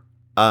Rapper.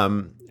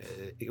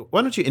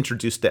 Why don't you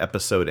introduce the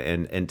episode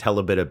and tell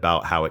a bit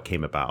about how it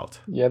came about?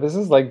 Yeah, this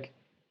is like,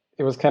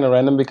 it was kind of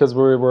random because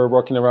we were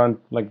walking around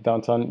like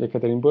downtown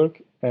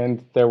Ekaterinburg,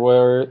 and there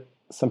were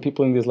some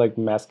people in these like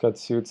mascot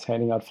suits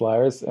handing out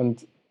flyers,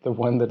 and the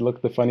one that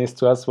looked the funniest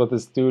to us was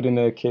this dude in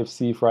a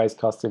KFC fries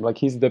costume. Like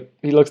he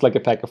looks like a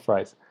pack of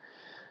fries.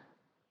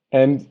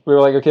 And we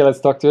were like, okay, let's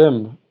talk to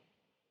him.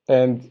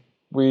 And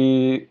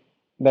we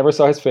never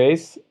saw his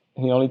face.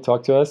 He only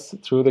talked to us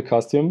through the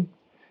costume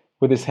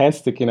with his hand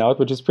sticking out,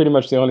 which is pretty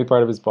much the only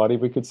part of his body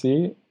we could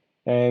see.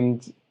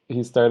 And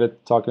he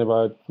started talking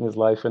about his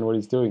life and what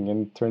he's doing.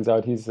 And it turns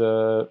out he's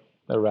a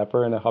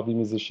rapper and a hobby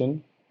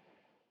musician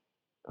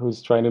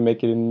who's trying to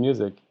make it in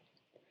music.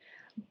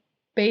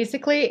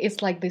 Basically,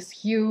 it's like this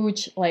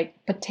huge like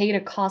potato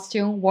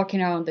costume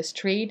walking around the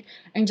street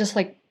and just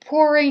like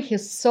pouring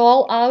his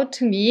soul out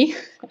to me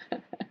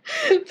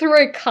through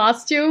a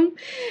costume.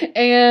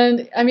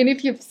 And I mean,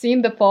 if you've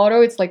seen the photo,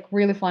 it's like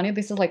really funny.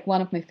 This is like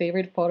one of my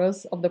favorite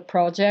photos of the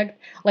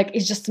project. Like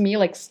it's just me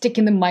like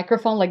sticking the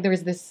microphone, like there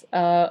is this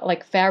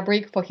like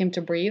fabric for him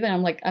to breathe,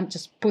 and I'm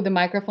just put the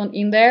microphone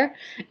in there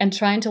and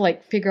trying to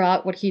like figure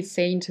out what he's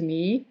saying to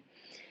me.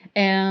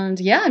 And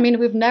yeah, I mean,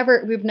 we've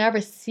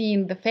never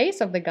seen the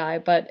face of the guy,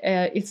 but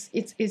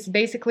it's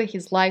basically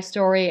his life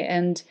story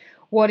and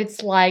what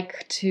it's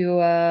like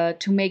to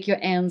make your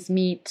ends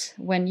meet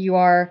when you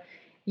are,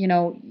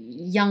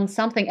 young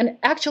something. And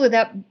actually,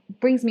 that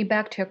brings me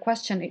back to a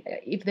question: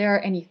 if there are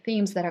any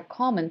themes that are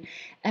common.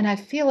 And I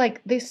feel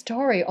like this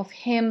story of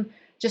him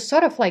just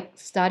sort of like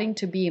starting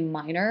to be a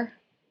miner,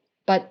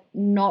 but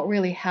not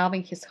really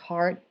having his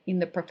heart in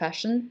the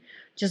profession,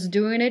 just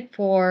doing it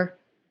for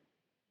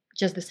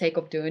just the sake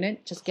of doing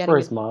it, just getting for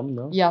his mom,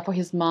 no? Yeah, for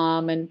his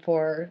mom, and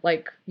for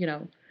like,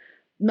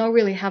 not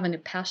really having a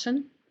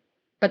passion,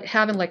 but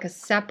having like a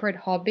separate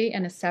hobby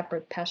and a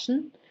separate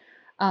passion.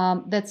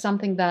 That's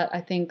something that I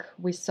think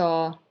we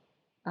saw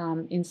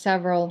in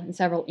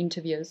several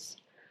interviews.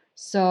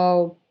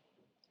 So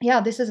yeah,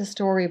 this is a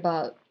story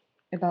about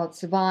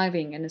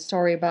surviving, and a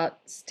story about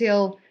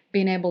still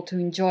being able to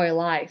enjoy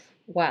life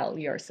while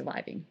you're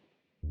surviving.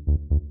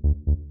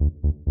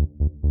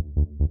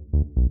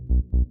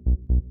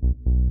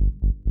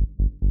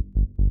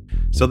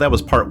 So that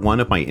was part one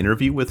of my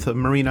interview with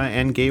Marina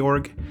and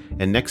Georg.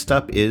 And next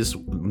up is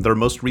their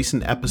most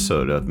recent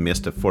episode of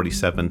Miesta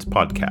 47's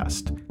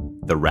podcast,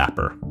 The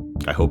Rapper.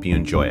 I hope you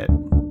enjoy it.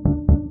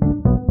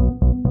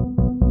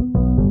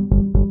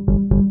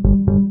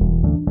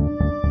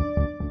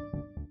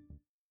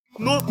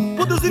 Но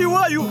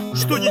подозреваю,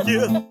 что не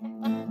те.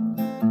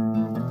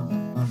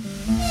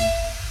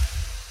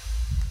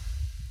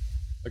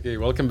 Okay,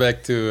 welcome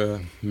back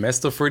to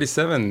Miesta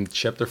 47,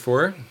 Chapter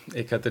 4,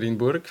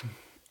 Ekaterinburg.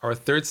 Our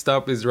third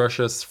stop is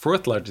Russia's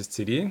fourth largest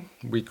city.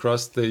 We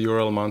crossed the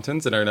Ural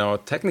Mountains and are now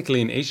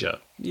technically in Asia,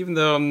 even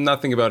though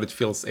nothing about it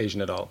feels Asian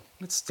at all.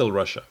 It's still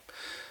Russia.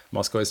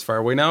 Moscow is far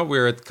away now.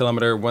 We're at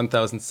kilometer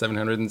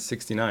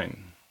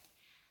 1769.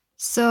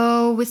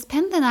 So we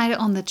spent the night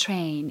on the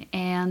train,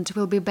 and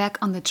we'll be back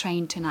on the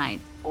train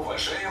tonight.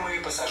 Уважаемые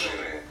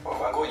пассажиры, в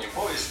вагоне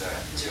поезда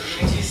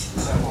держитесь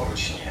за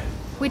поручни.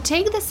 We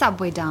take the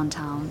subway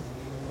downtown.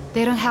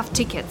 They don't have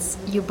tickets.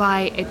 You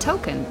buy a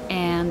token,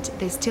 and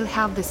they still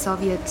have the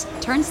Soviet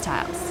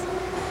turnstiles.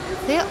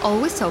 They're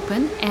always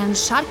open and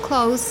shut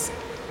close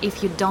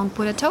if you don't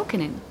put a token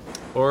in.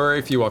 Or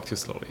if you walk too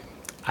slowly.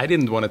 I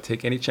didn't want to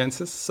take any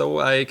chances, so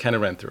I kind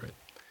of ran through it.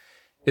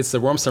 It's a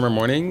warm summer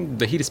morning,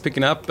 the heat is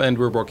picking up, and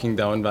we're walking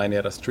down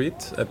Vainera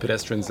Street, a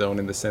pedestrian zone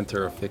in the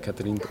center of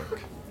Ekaterinburg.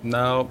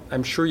 Now,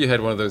 I'm sure you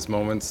had one of those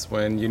moments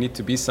when you need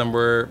to be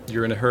somewhere,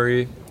 you're in a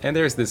hurry, and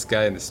there's this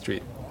guy in the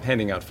street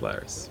handing out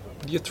flyers.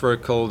 You throw a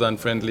cold,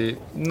 unfriendly,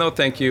 no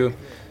thank you,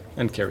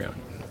 and carry on.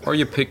 Or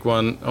you pick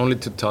one only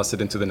to toss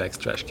it into the next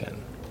trash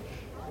can.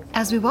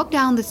 As we walk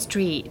down the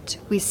street,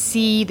 we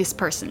see this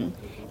person,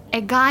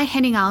 a guy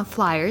handing out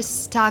flyers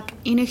stuck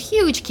in a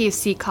huge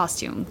KFC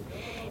costume.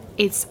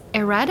 It's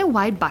a red and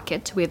white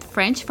bucket with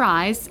French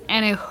fries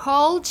and a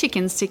whole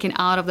chicken sticking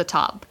out of the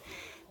top.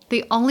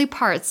 The only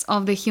parts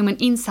of the human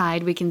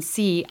inside we can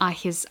see are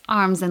his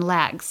arms and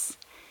legs.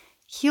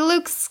 He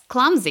looks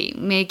clumsy,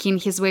 making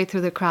his way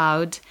through the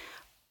crowd,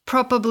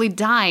 probably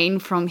dying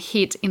from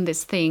heat in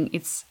this thing.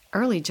 It's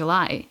early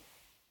July.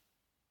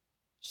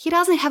 He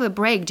doesn't have a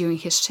break during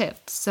his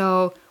shift,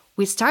 so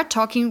we start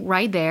talking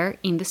right there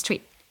in the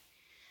street.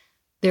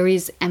 There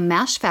is a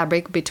mesh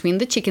fabric between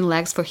the chicken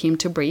legs for him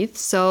to breathe,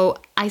 so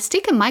I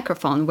stick a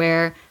microphone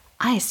where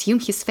I assume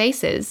his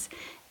face is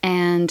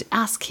and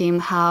ask him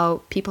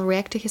how people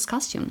react to his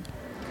costume.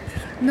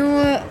 Ну,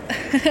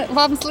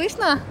 вам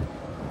слышно?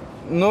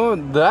 Ну,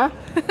 да.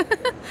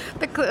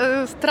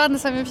 Так странно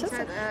с вами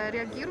общаться.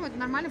 Реагируют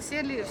нормально?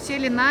 Все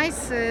ли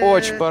nice?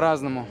 Очень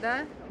по-разному.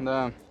 Да?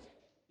 Да.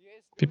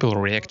 People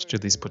react to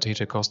this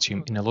potato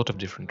costume in a lot of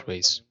different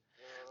ways.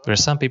 There are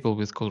some people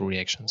with cool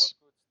reactions.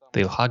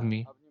 They'll hug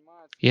me.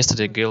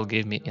 Yesterday, a girl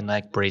gave me a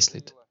Nike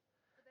bracelet.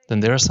 Then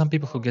there are some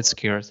people who get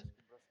scared.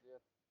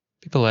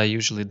 People are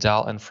usually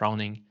dull and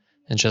frowning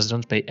and just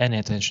don't pay any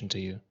attention to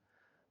you,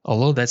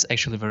 although that's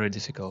actually very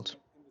difficult.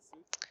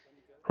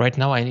 Right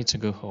now I need to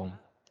go home.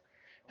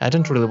 I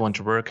don't really want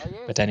to work,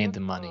 but I need the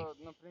money.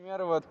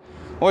 Например, вот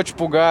очень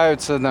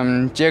пугаются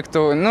там те,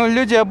 кто... Ну,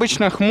 люди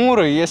обычно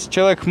хмурые. Если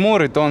человек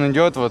хмурый, то он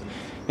идет вот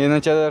и на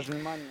тебя даже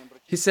внимание не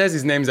обращает. He says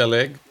his name's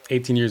Oleg,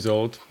 18 years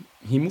old.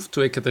 He moved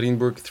to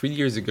Ekaterinburg 3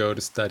 years ago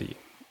to study.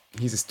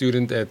 He's a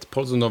student at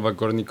Polzunova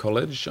Gorny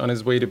College on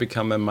his way to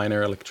become a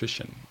minor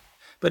electrician.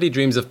 But he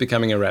dreams of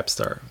becoming a rap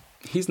star.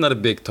 He's not a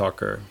big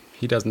talker.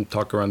 He doesn't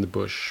talk around the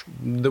bush.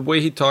 The way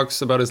he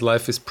talks about his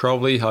life is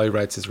probably how he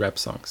writes his rap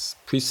songs,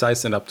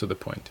 precise and up to the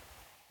point.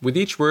 With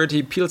each word,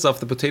 he peels off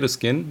the potato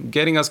skin,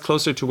 getting us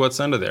closer to what's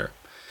under there.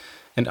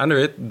 And under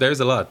it, there's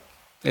a lot.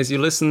 As you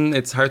listen,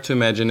 it's hard to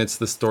imagine it's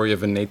the story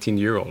of an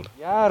 18-year-old.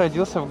 Я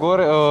родился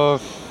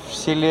в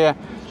селе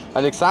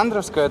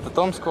Александровское, это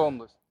Томская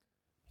область.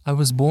 I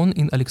was born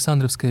in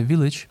Alexandrovskaya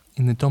village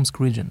in the Tomsk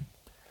region.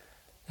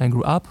 I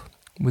grew up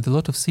with a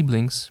lot of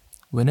siblings.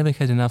 We never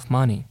had enough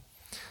money,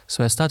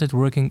 so I started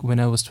working when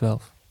I was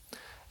 12.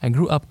 I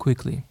grew up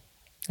quickly.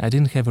 I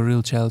didn't have a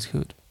real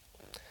childhood.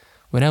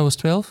 When I was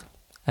 12,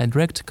 I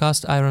dragged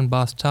cast iron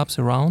bathtubs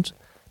around,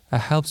 I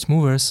helped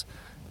movers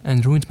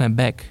and ruined my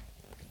back.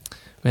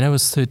 When I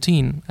was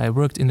 13, I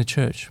worked in a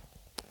church.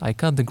 I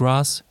cut the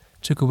grass,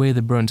 took away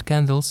the burnt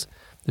candles,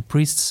 the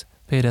priests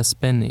paid us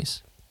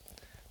pennies.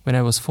 When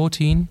I was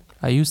 14,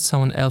 I used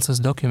someone else's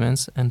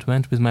documents and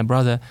went with my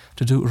brother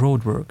to do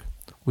road work.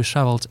 We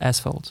shoveled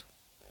asphalt.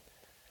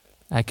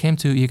 I came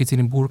to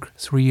Yekaterinburg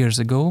 3 years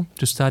ago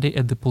to study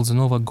at the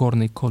Polzunova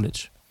Gorny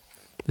College.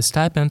 The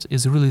stipend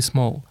is really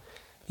small.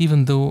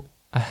 Even though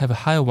I have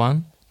a higher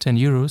one, 10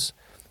 euros,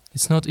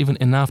 it's not even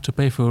enough to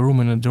pay for a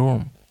room in a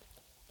dorm.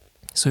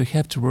 So you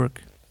have to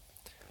work.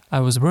 I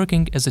was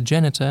working as a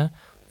janitor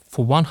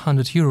for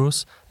 100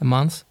 euros a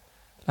month.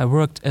 I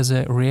worked as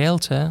a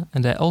realtor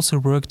and I also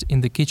worked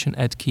in the kitchen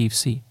at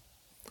KFC.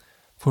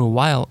 For a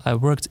while I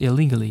worked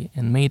illegally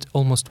and made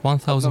almost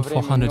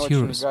 1,400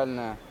 euros.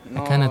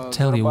 I cannot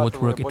tell you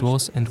what work it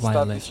was and why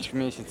I left.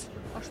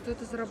 А что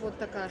это за работа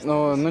такая?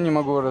 Ну, не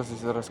могу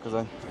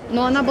рассказать.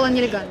 Но она была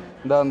нелегальная.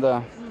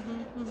 Да.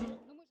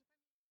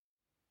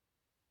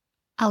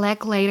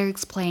 Oleg later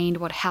explained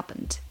what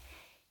happened.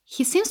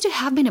 He seems to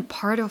have been a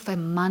part of a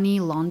money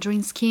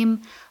laundering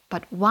scheme,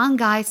 but one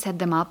guy set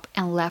them up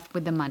and left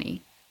with the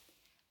money.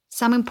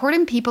 Some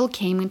important people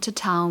came into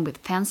town with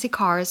fancy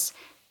cars,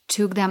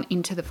 took them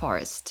into the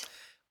forest.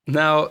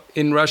 Now,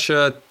 in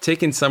Russia,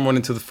 taking someone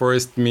into the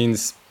forest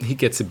means he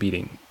gets a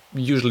beating,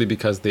 usually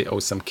because they owe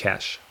some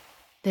cash.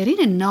 They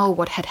didn't know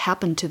what had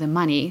happened to the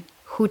money,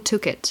 who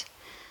took it.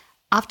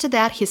 After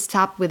that, he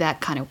stopped with that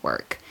kind of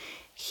work.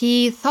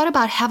 He thought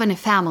about having a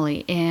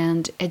family,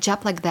 and a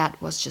job like that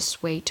was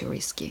just way too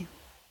risky.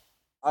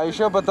 А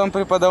еще потом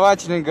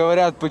преподаватели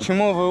говорят,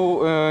 почему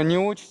вы не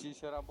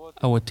учитесь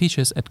работать? Our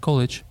teachers at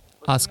college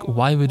ask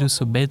why we do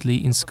so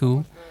badly in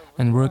school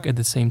and work at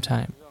the same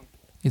time.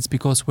 It's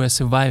because we're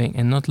surviving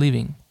and not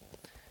living.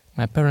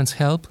 My parents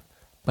help,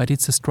 but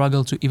it's a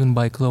struggle to even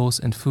buy clothes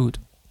and food.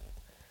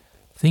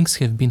 Things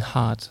have been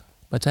hard,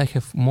 but I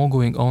have more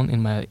going on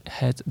in my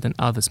head than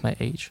others my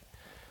age.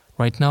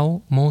 Right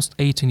now, most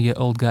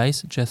 18-year-old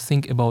guys just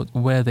think about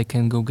where they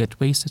can go get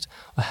wasted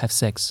or have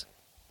sex.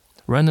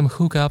 Random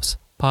hookups,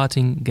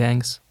 partying,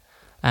 gangs.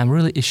 I'm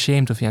really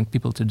ashamed of young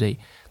people today.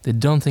 They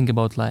don't think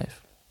about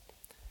life.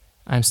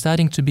 I'm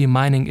studying to be a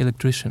mining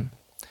electrician.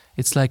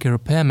 It's like a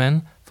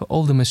repairman for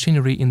all the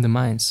machinery in the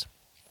mines.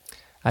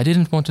 I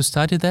didn't want to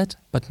study that,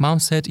 but mom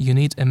said you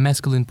need a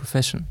masculine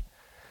profession.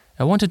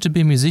 I wanted to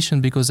be a musician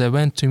because I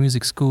went to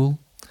music school.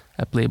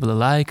 I play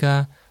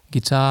balalaika,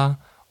 guitar,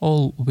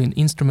 all wind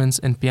instruments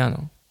and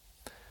piano.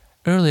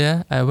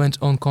 Earlier, I went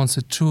on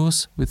concert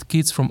tours with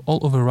kids from all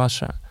over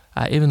Russia.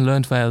 I even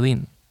learned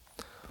violin.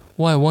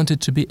 Or I wanted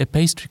to be a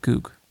pastry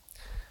cook.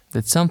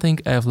 That's something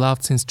I have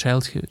loved since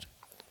childhood.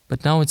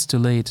 But now it's too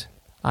late.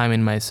 I'm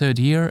in my 3rd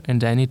year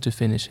and I need to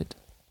finish it.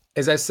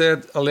 As I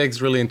said,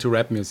 Oleg's really into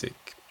rap music.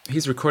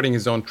 He's recording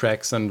his own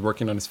tracks and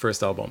working on his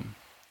first album.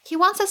 He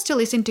wants us to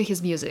listen to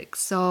his music,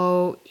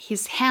 so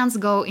his hands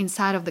go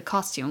inside of the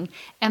costume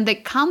and they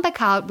come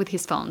back out with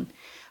his phone.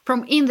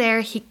 From in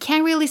there, he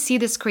can't really see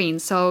the screen,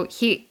 so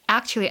he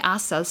actually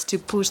asks us to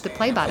push the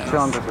play button.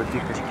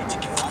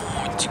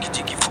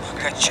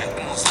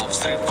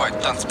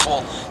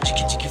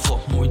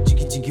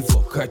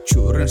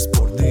 Хочу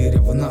рэп-спорт, дыры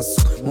в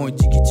носу. Мой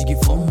дикий-дикий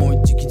флоу, мой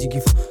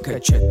дикий-дикий флоу.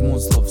 Качать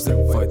музло,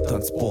 взрывать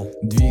танцпол.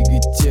 Двигай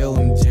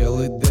телом,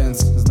 делай дэнс.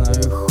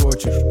 Знаю,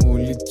 хочешь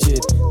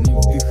улететь. Не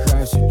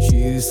вдыхай все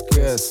через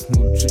кэс.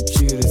 Лучше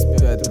через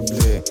 5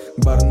 рублей.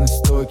 Барной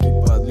стойки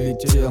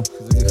подлетел.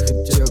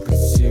 Захотел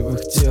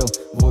красивых тел.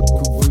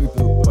 Водку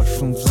выпил,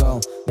 пошел в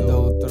зал. До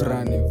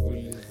утра не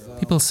вылезал.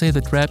 People say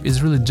that rap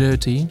is really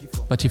dirty,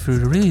 but if you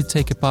really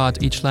take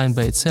apart each line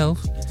by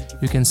itself,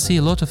 you can see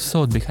a lot of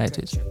thought behind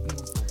it.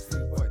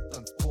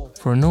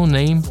 For a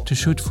no-name to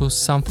shoot for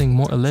something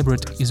more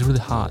elaborate is really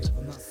hard.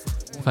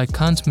 If I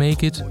can't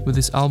make it with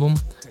this album,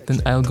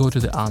 then I'll go to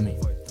the army.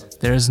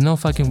 There is no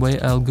fucking way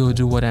I'll go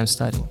do what I'm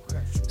studying.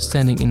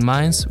 Standing in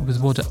mines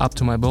with water up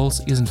to my balls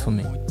isn't for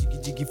me.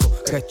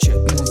 Качать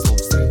музло,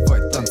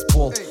 взрывать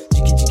танцпол.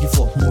 Дigi-digi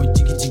flow, мой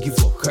digi-digi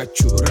flow.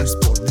 Хочу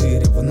рэп-спорт,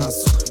 дерево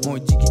носу. Мой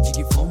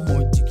digi-digi flow,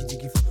 мой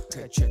digi-digi flow.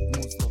 Качать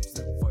музло,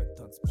 взрывать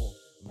танцпол.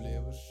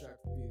 Влево шаг,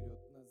 вперед,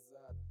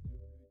 назад.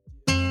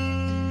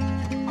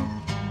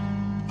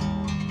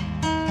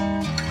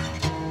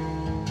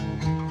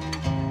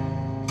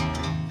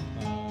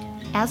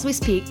 As we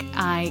speak,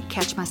 I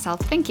catch myself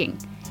thinking.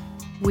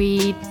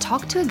 We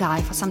talked to a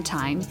guy for some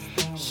time.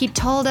 He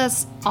told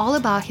us all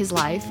about his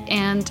life,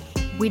 and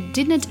we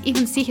didn't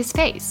even see his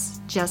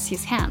face, just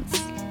his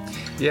hands.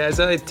 Yeah, as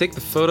I take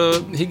the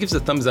photo, he gives a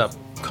thumbs up,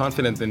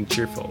 confident and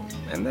cheerful,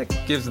 and that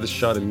gives the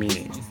shot a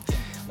meaning.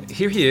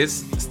 Here he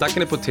is, stuck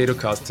in a potato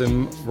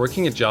costume,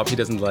 working a job he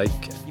doesn't like,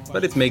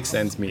 but it makes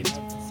ends meet.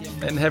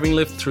 And having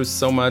lived through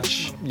so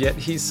much, yet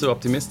he's so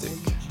optimistic.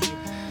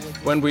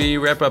 When we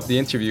wrap up the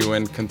interview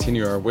and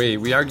continue our way,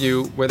 we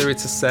argue whether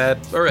it's a sad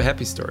or a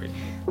happy story.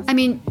 I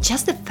mean,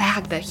 just the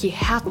fact that he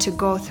had to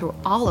go through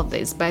all of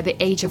this by the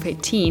age of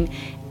 18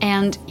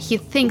 and he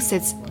thinks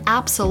it's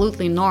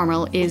absolutely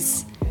normal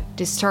is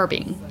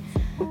disturbing.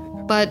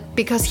 But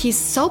because he's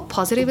so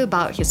positive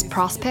about his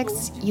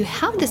prospects, you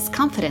have this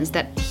confidence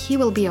that he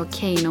will be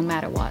okay no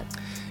matter what.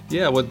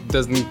 Yeah, what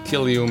doesn't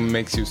kill you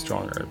makes you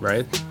stronger,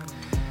 right?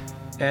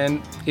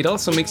 And it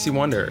also makes you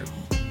wonder,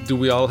 do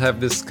we all have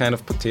this kind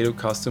of potato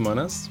costume on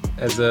us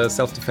as a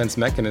self-defense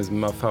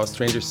mechanism of how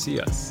strangers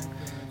see us?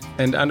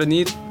 And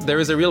underneath, there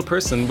is a real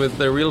person with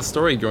a real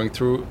story going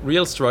through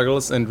real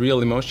struggles and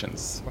real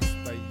emotions.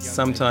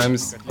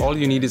 Sometimes all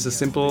you need is a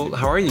simple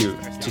 "how are you?"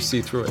 to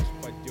see through it.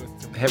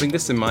 Having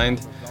this in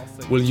mind,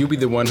 will you be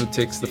the one who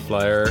takes the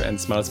flyer and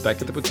smiles back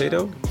at the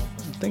potato?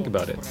 Think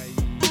about it.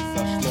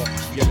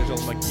 Я лежал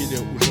в могиле,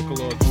 уже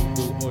около двух,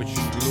 был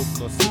очень глуп,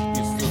 но сыт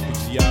и суп и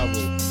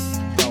дьявол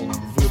дал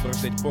выбор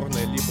взять порно,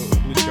 либо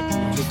уплыть как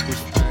лучше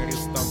быть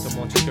арестантом,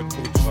 молчать как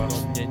кучма, но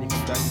мне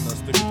никогда не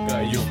наступит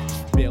каюк.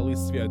 Белый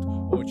свет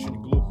очень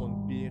глуп,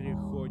 он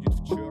переходит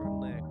в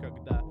черное,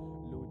 когда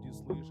люди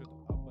слышат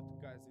об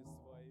отказе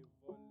своей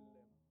воли.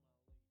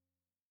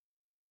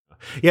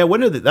 Yeah,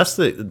 that's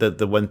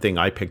the one thing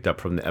I picked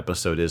up from the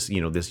episode is,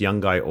 this young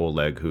guy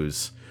Oleg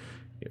who's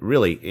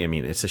really, I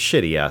mean, it's a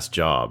shitty ass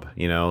job,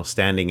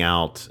 standing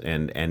out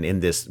and in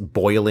this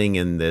boiling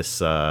in this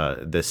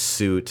this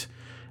suit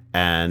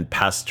and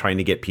trying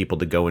to get people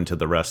to go into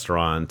the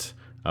restaurant,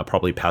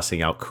 probably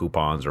passing out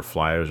coupons or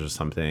flyers or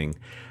something.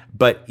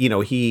 But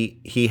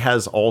he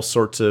has all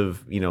sorts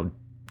of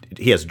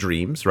he has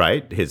dreams,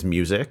 right? His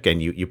music,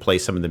 and you play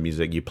some of the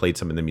music. You played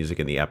some of the music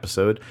in the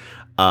episode.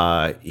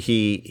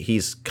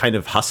 He's kind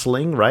of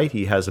hustling, right?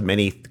 He has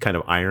many kind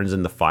of irons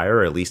in the fire,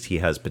 or at least he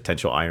has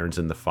potential irons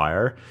in the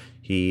fire.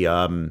 He,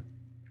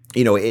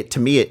 to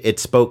me, it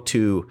spoke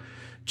to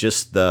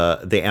just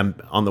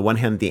on the one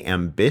hand, the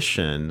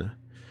ambition,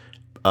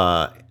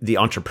 the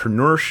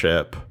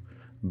entrepreneurship,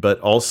 but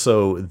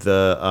also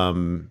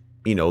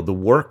the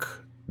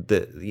work,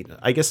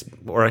 I guess,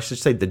 or I should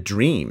say the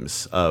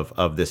dreams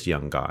of this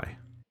young guy.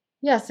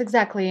 Yes,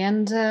 exactly.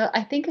 And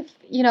I think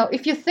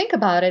if you think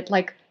about it,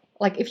 like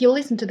if you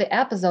listen to the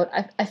episode,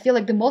 I feel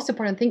like the most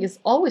important thing is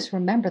always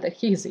remember that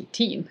he is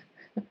 18.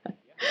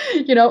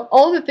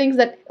 All the things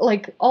that,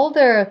 like, all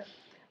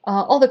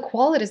the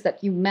qualities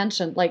that you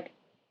mentioned, like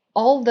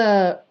all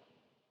the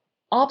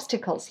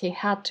obstacles he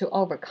had to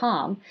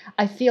overcome,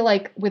 I feel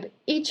like with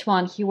each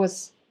one he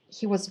was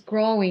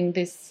growing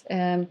this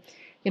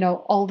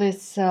all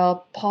this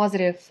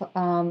positive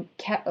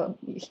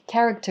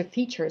character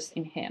features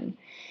in him.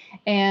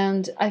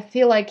 And I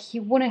feel like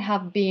he wouldn't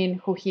have been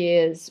who he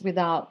is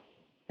without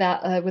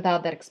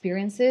that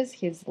experiences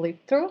he's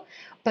lived through.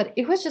 But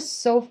it was just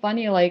so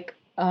funny. Like,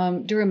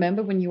 do you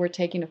remember when you were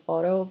taking a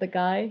photo of the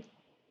guy?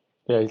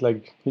 Yeah,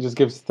 he just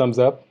gives thumbs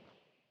up.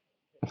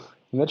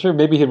 I'm not sure.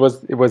 Maybe it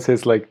was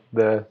his like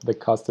the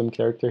costume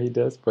character he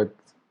does, but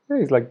yeah,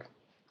 he's like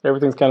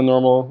everything's kind of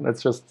normal.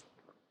 That's just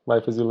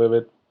life as you live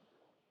it.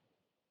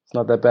 It's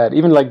not that bad.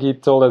 Even like he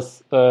told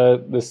us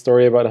this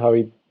story about how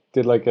he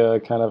did like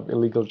a kind of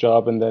illegal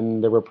job and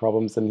then there were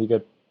problems and he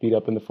got beat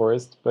up in the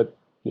forest. But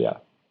yeah,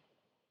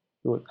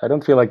 I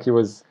don't feel like he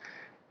was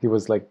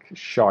like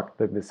shocked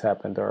that this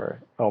happened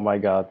or, oh my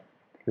God,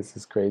 this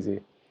is crazy.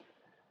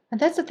 And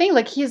that's the thing,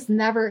 like he's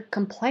never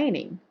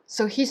complaining.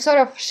 So he's sort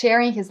of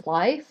sharing his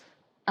life.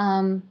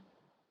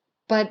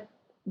 But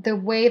the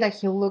way that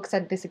he looks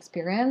at this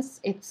experience,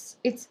 it's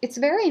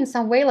very, in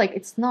some way, like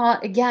it's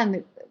not,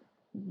 again,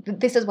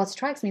 this is what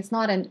strikes me. It's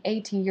not an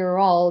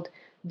 18-year-old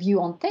view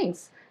on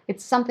things.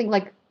 It's something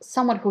like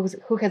someone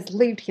who has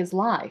lived his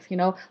life,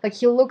 like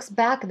he looks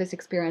back at these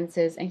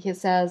experiences and he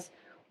says,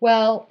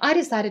 well, I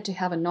decided to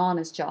have an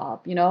honest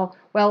job,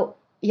 well,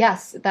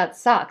 yes, that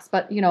sucks,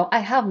 but, I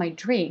have my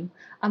dream.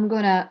 I'm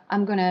gonna,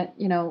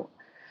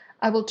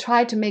 I will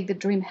try to make the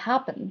dream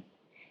happen.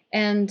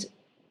 And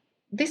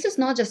this is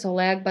not just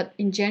Oleg, but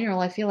in general,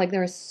 I feel like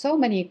there are so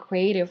many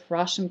creative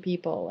Russian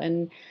people,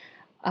 and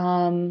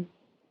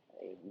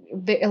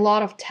a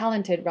lot of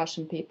talented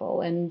Russian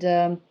people.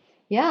 And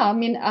yeah, I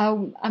mean,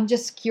 I'm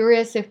just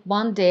curious if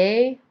one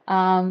day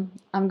I'm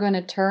going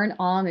to turn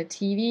on the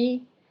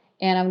TV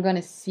and I'm going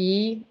to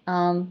see,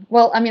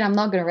 well, I mean, I'm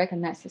not going to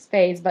recognize his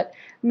face, but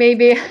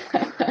maybe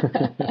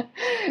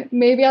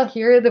maybe I'll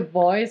hear the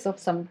voice of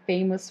some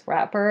famous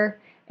rapper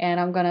and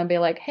I'm going to be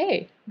like,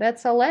 hey,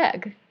 that's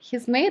Oleg.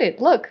 He's made it.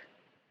 Look.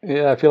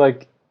 Yeah, I feel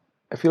like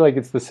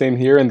it's the same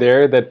here and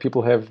there, that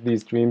people have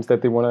these dreams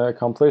that they want to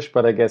accomplish,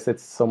 but I guess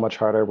it's so much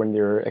harder when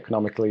you're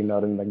economically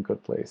not in a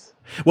good place.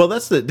 Well,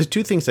 that's the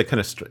two things that kind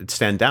of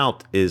stand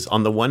out is,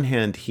 on the one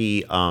hand,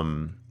 he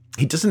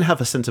doesn't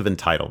have a sense of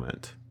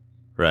entitlement,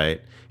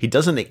 right? He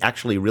doesn't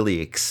actually really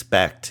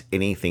expect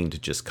anything to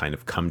just kind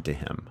of come to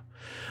him.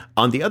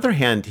 On the other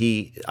hand,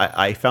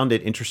 I found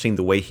it interesting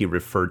the way he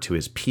referred to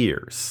his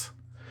peers.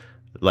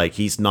 Like,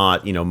 he's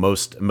not,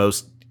 most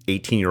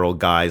 18-year-old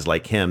guys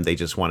like him, they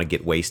just want to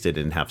get wasted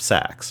and have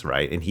sex,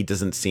 right? And he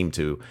doesn't seem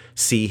to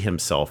see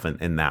himself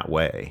in that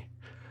way.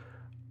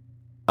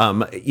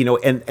 And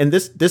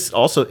this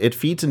also, it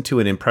feeds into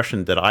an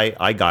impression that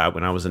I got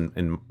when I was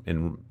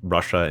in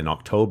Russia in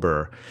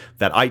October,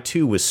 that I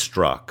too was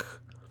struck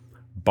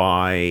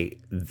by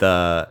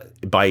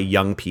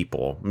young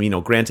people.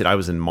 Granted, I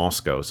was in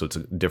Moscow, so it's a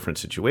different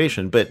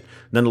situation, but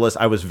nonetheless,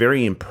 I was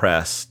very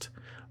impressed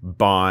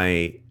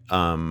by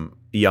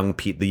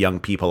the young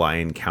people I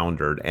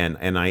encountered, and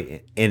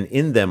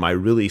in them I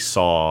really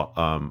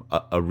saw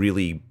a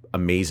really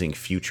amazing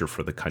future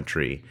for the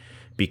country,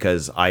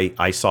 because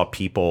I saw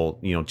people,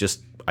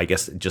 just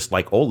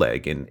like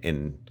Oleg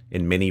in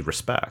many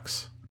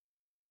respects.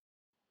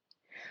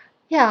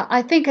 Yeah,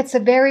 I think it's a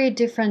very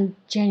different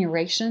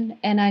generation,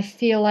 and I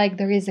feel like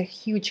there is a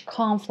huge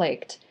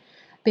conflict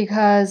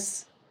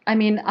because, I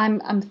mean,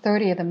 I'm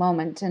 30 at the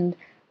moment, and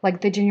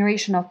like the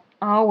generation of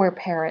our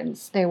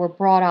parents, they were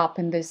brought up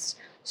in this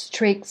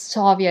strict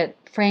Soviet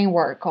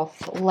framework of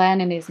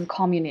Leninism,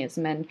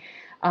 communism, and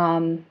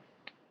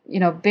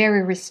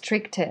very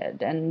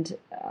restricted, and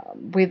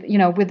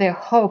with their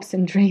hopes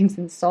and dreams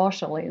in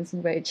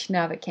socialism, which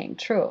never came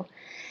true.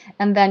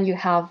 And then you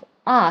have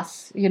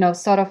us,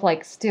 sort of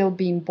like still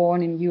being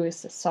born in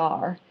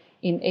USSR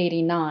in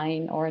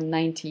 89 or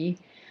 90,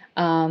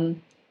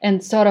 and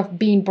sort of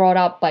being brought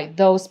up by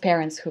those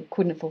parents who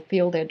couldn't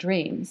fulfill their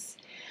dreams.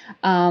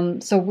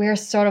 So we're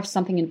sort of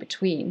something in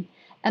between.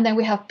 And then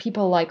we have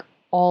people like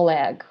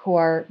Oleg, who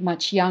are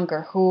much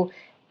younger, who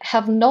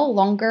have no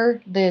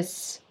longer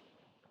this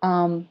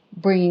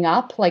bringing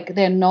up, like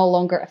they're no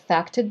longer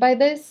affected by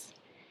this.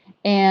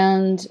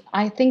 And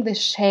I think this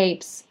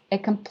shapes a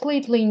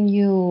completely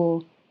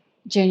new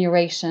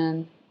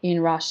generation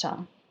in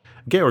Russia.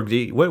 Georg,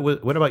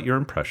 what about your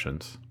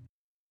impressions?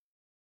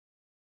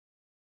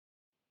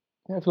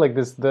 I feel like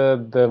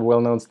the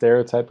well-known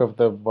stereotype of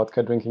the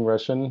vodka drinking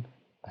Russian,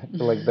 I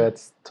feel like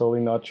that's totally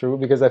not true,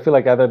 because I feel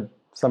like either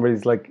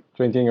somebody's like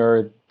drinking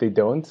or they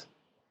don't.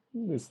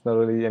 It's not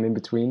really an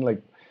in-between.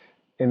 Like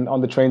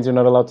on the trains, you're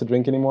not allowed to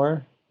drink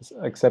anymore,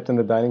 except in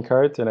the dining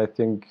cart. And I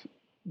think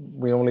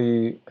we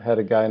only had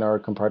a guy in our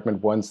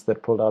compartment once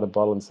that pulled out a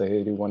bottle and said,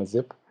 hey, do you want a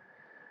zip?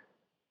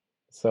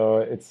 So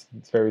it's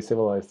very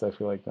civilized, I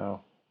feel like,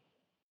 now.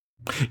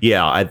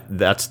 Yeah,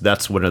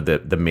 that's one of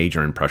the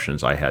major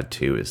impressions I had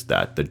too, is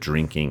that the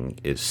drinking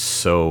is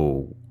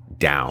so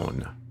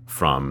down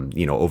from,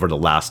 over the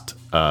last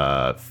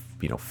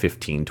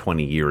 15,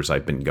 20 years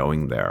I've been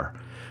going there.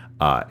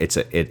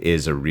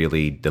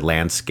 The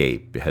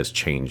landscape has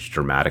changed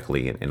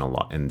dramatically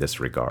in this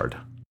regard.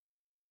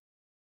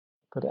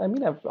 But I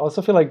mean, I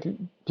also feel like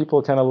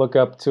people kind of look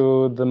up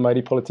to the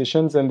mighty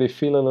politicians and they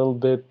feel a little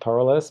bit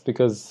powerless,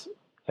 because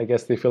I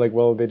guess they feel like,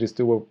 well, they just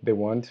do what they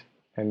want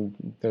and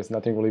there's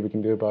nothing really we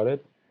can do about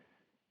it.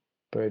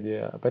 But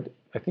yeah, but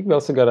I think we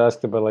also got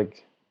asked about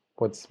like,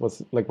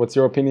 what's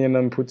your opinion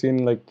on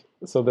Putin? Like,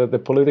 so the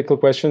political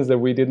questions that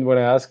we didn't want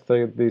to ask,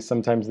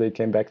 sometimes they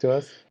came back to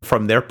us.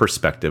 From their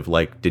perspective,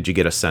 like, did you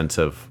get a sense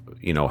of,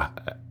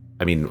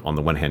 I mean, on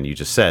the one hand, you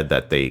just said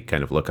that they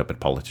kind of look up at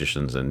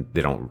politicians and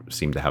they don't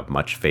seem to have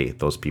much faith.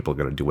 Those people are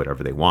going to do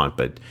whatever they want.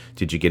 But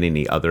did you get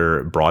any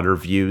other broader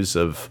views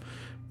of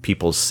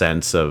people's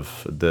sense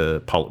of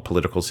the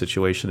political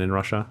situation in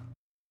Russia?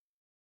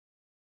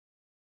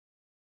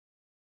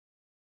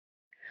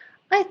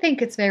 I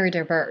think it's very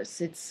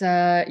diverse. It's,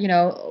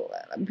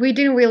 we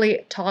didn't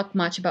really talk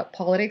much about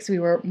politics. We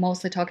were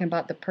mostly talking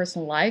about the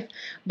personal life.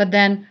 But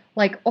then,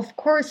 like, of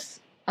course,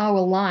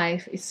 our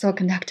life is so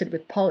connected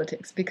with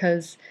politics,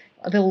 because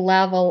the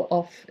level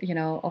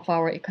of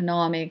our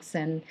economics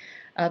and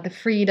the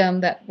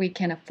freedom that we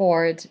can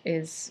afford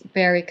is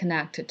very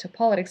connected to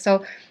politics.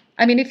 So,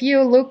 I mean, if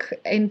you look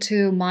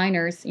into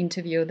Miner's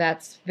interview,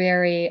 that's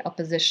very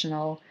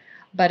oppositional.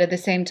 But at the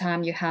same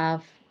time, you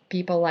have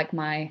people like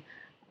my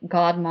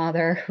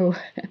godmother who,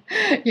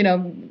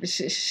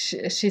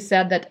 she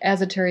said that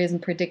esotericism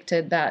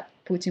predicted that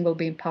Putin will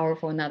be in power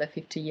for another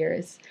 50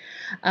 years.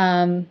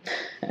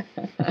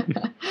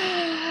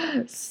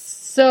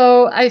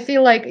 So I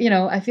feel like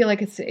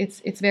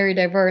it's very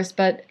diverse.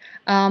 But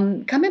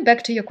coming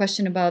back to your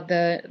question about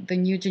the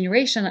new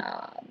generation,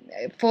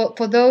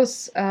 for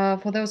those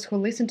who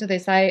listen to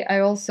this, I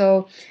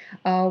also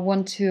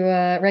want to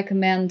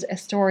recommend a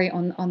story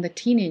on the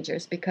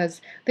teenagers,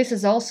 because this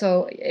is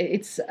also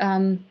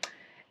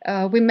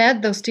we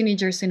met those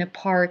teenagers in a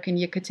park in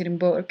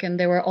Yekaterinburg, and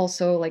they were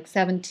also like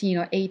 17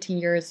 or 18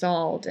 years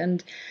old,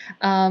 and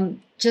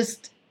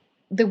just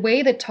the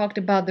way they talked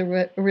about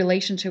the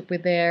relationship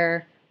with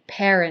their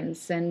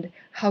parents and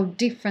how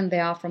different they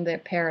are from their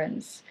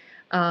parents.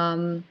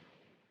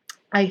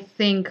 I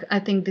think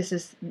this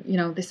is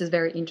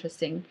very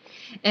interesting,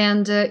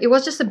 and it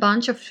was just a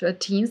bunch of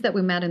teens that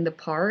we met in the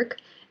park.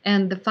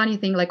 And the funny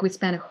thing, like, we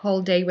spent a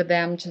whole day with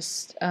them,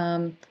 just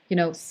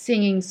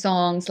singing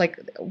songs. Like,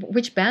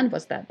 which band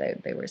was that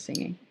they were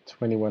singing?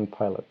 21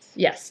 Pilots.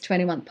 Yes,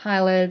 21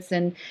 Pilots,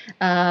 and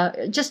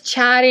just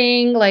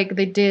chatting. Like,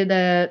 they did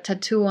a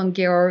tattoo on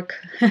Georg,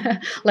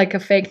 like a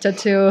fake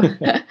tattoo.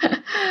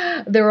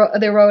 They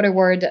wrote a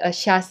word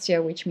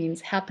 "shastya," which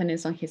means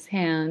happiness, on his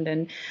hand,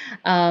 and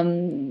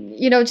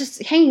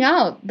just hanging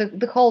out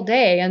the whole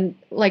day. And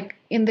like,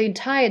 in the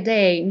entire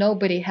day,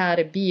 nobody had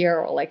a beer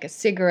or like a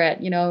cigarette.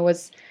 It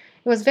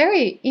was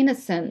very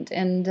innocent,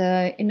 and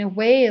in a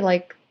way,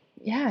 like,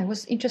 it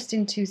was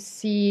interesting to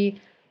see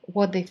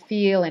what they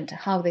feel and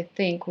how they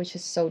think, which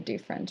is so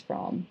different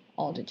from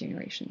older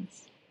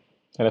generations.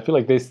 And I feel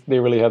like they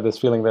really have this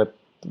feeling that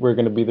we're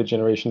going to be the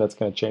generation that's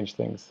going to change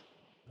things.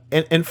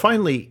 And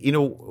finally,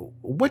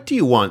 what do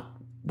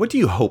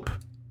you hope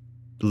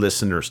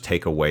listeners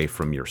take away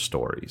from your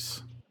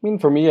stories? I mean,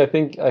 for me,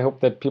 I hope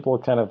that people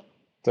kind of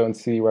don't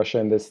see Russia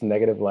in this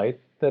negative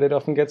light that it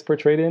often gets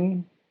portrayed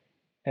in.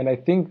 And I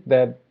think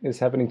that is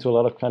happening to a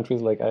lot of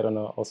countries, like, I don't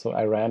know, also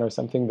Iran or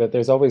something, that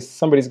there's always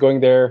somebody's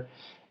going there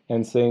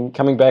and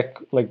coming back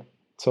like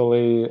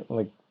totally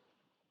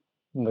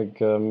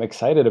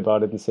excited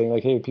about it and saying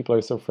like, hey, people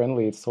are so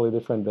friendly. It's totally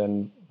different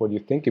than what you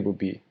think it would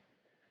be.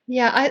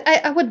 Yeah,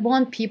 I would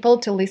want people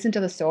to listen to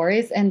the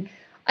stories, and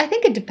I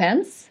think it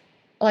depends.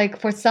 Like,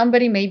 for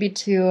somebody maybe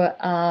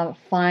to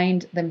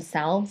find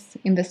themselves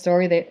in the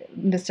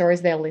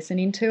stories they're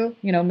listening to.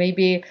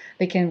 Maybe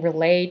they can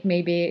relate.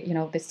 Maybe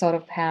they sort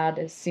of had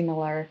a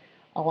similar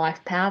life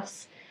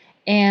paths,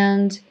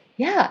 and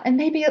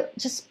maybe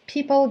just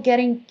people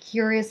getting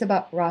curious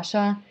about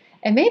Russia,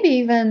 and maybe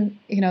even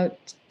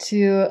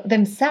to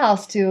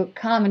themselves to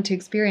come and to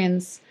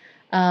experience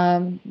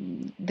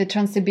the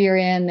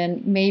Trans-Siberian,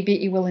 and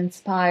maybe it will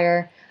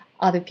inspire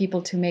other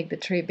people to make the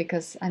trip,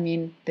 because I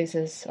mean, this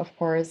is of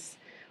course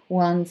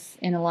once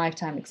in a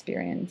lifetime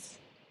experience.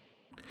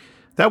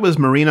 That was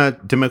Marina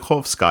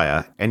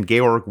Dymykovskaya and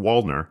Georg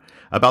Wallner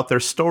about their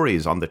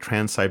stories on the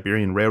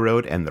Trans-Siberian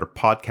Railroad and their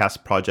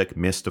podcast project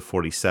Mesta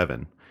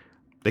 47.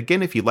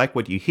 Again, if you like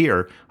what you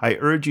hear, I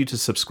urge you to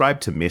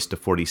subscribe to Mesta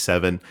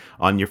 47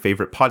 on your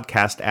favorite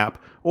podcast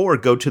app, or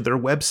go to their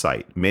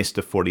website,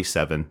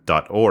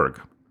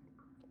 mesta47.org.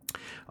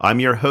 I'm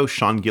your host,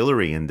 Sean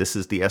Guillory, and this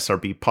is the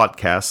SRB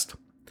Podcast.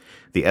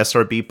 The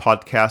SRB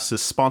Podcast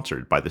is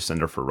sponsored by the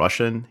Center for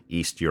Russian,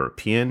 East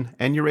European,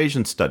 and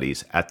Eurasian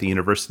Studies at the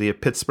University of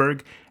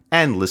Pittsburgh,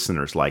 and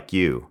listeners like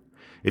you.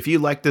 If you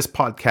like this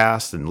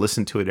podcast and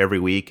listen to it every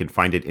week and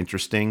find it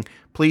interesting,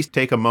 please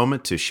take a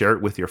moment to share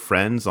it with your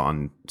friends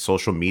on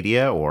social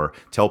media or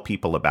tell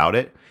people about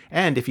it.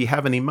 And if you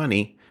have any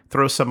money,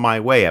 throw some my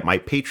way at my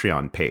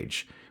Patreon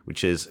page,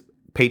 which is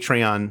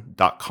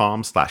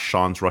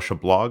patreon.com/Sean's Russia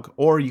blog,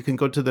 or you can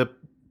go to the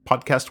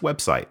podcast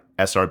website,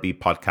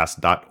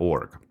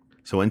 srbpodcast.org.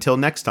 So until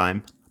next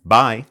time,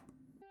 bye.